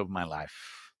times of my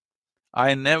life.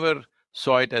 I never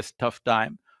saw it as tough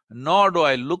time, nor do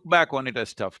I look back on it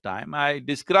as tough time. I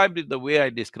described it the way I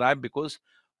described because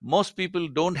most people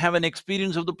don't have an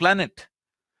experience of the planet.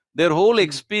 Their whole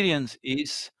experience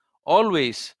is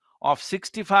always of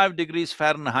 65 degrees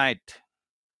Fahrenheit.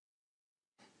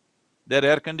 Their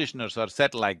air conditioners are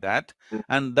set like that,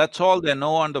 and that's all they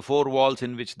know on the four walls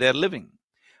in which they're living.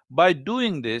 By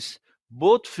doing this,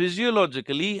 both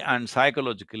physiologically and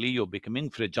psychologically, you're becoming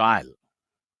fragile.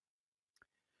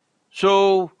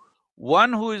 So,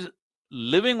 one who is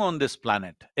living on this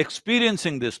planet,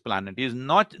 experiencing this planet, is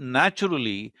not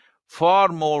naturally far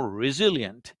more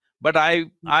resilient, but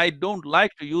I don't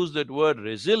like to use that word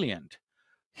resilient.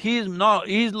 He's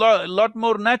lot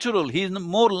more natural, he's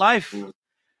more life.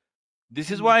 This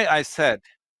is why I said,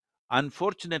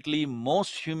 unfortunately,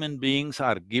 most human beings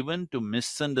are given to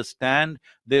misunderstand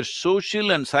their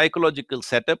social and psychological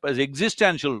setup as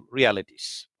existential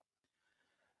realities.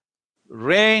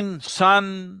 Rain,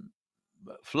 sun,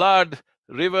 flood,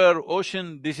 river,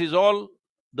 ocean, this is all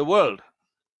the world.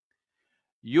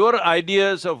 Your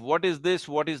ideas of what is this,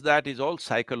 what is that is all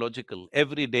psychological.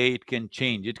 Every day it can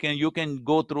change. You can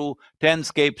go through 10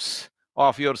 scapes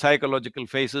of your psychological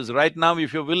phases right now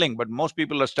if you're willing, but most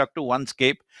people are stuck to one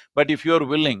scape. But if you're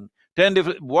willing, 10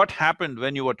 different… What happened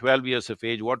when you were 12 years of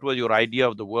age? What was your idea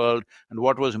of the world and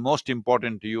what was most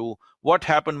important to you? What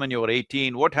happened when you were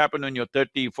 18? What happened when you're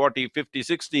 30, 40, 50,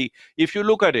 60? If you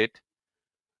look at it,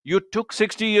 you took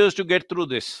 60 years to get through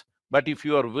this, but if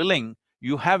you are willing,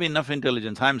 you have enough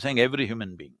intelligence. I'm saying every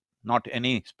human being, not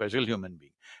any special human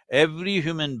being. Every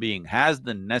human being has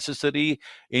the necessary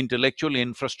intellectual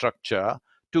infrastructure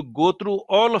to go through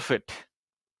all of it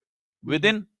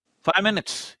within 5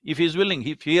 minutes, if he's willing.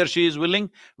 If he or she is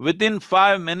willing, within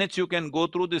 5 minutes you can go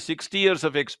through the 60 years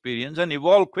of experience and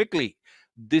evolve quickly.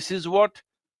 This is what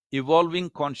evolving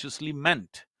consciously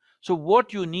meant. So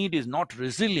what you need is not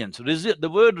resilience. The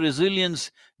word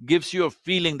resilience gives you a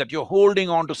feeling that you're holding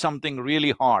on to something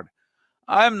really hard.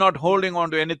 I'm not holding on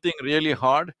to anything really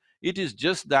hard. It is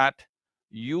just that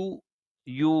you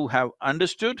have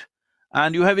understood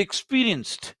and you have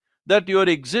experienced that your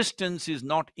existence is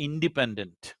not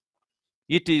independent.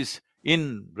 It is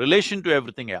in relation to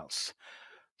everything else.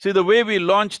 See, the way we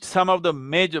launched some of the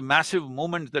major massive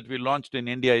movements that we launched in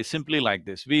India is simply like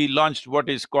this. We launched what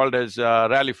is called as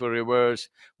Rally for Rivers,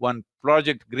 one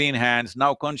Project Green Hands,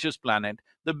 now Conscious Planet.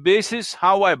 The basis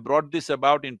how I brought this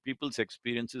about in people's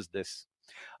experience is this.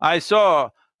 I saw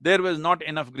there was not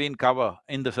enough green cover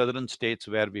in the southern states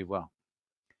where we were.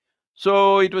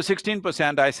 So it was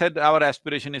 16%. I said our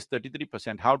aspiration is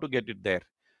 33%, how to get it there?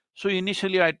 So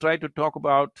initially I tried to talk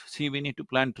about, see, we need to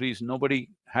plant trees, nobody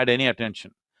had any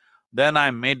attention. Then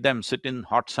I made them sit in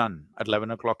hot sun at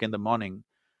 11 o'clock in the morning.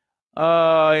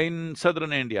 In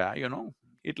southern India,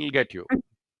 it'll get you.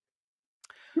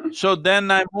 So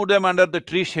then I moved them under the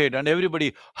tree shade and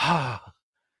everybody,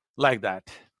 like that.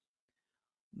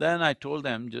 Then I told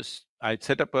them I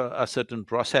set up a certain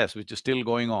process which is still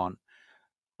going on.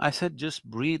 I said, just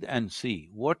breathe and see.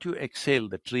 What you exhale,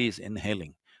 the tree is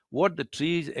inhaling. What the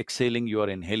tree is exhaling, you are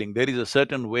inhaling. There is a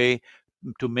certain way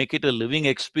to make it a living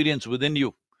experience within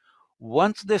you.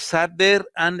 Once they sat there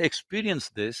and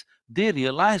experienced this, they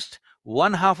realized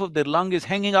one half of their lung is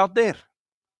hanging out there.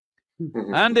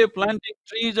 And they're planting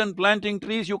trees and planting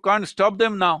trees, you can't stop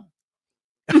them now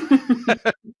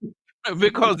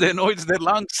because they know it's their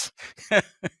lungs.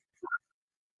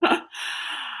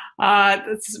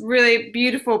 It's a really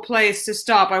beautiful place to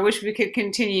stop. I wish we could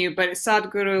continue, but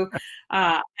Sadhguru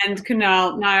and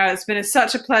Kunal Nair, it's been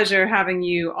such a pleasure having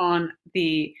you on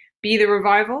the Be the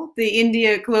Revival, the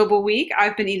India Global Week.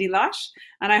 I've been Edie Lush,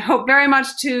 and I hope very much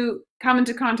to come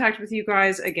into contact with you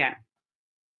guys again.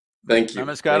 Thank you.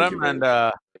 Namaskaram,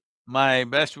 and my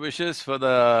best wishes for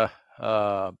the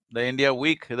India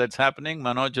week that's happening.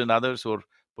 Manoj and others who are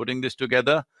putting this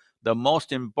together. The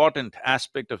most important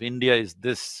aspect of India is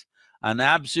this: an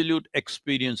absolute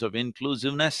experience of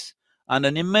inclusiveness and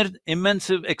an immense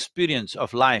experience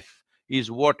of life is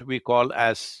what we call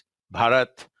as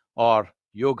Bharat or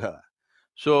yoga.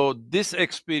 So this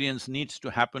experience needs to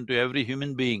happen to every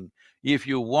human being if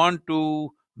you want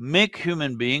to make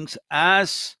human beings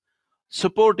as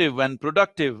supportive and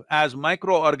productive as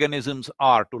microorganisms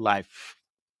are to life.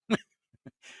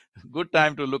 Good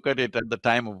time to look at it at the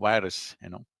time of virus, you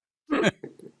know. Thank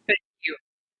you.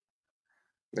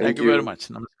 Thank you very much.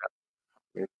 Namaskar.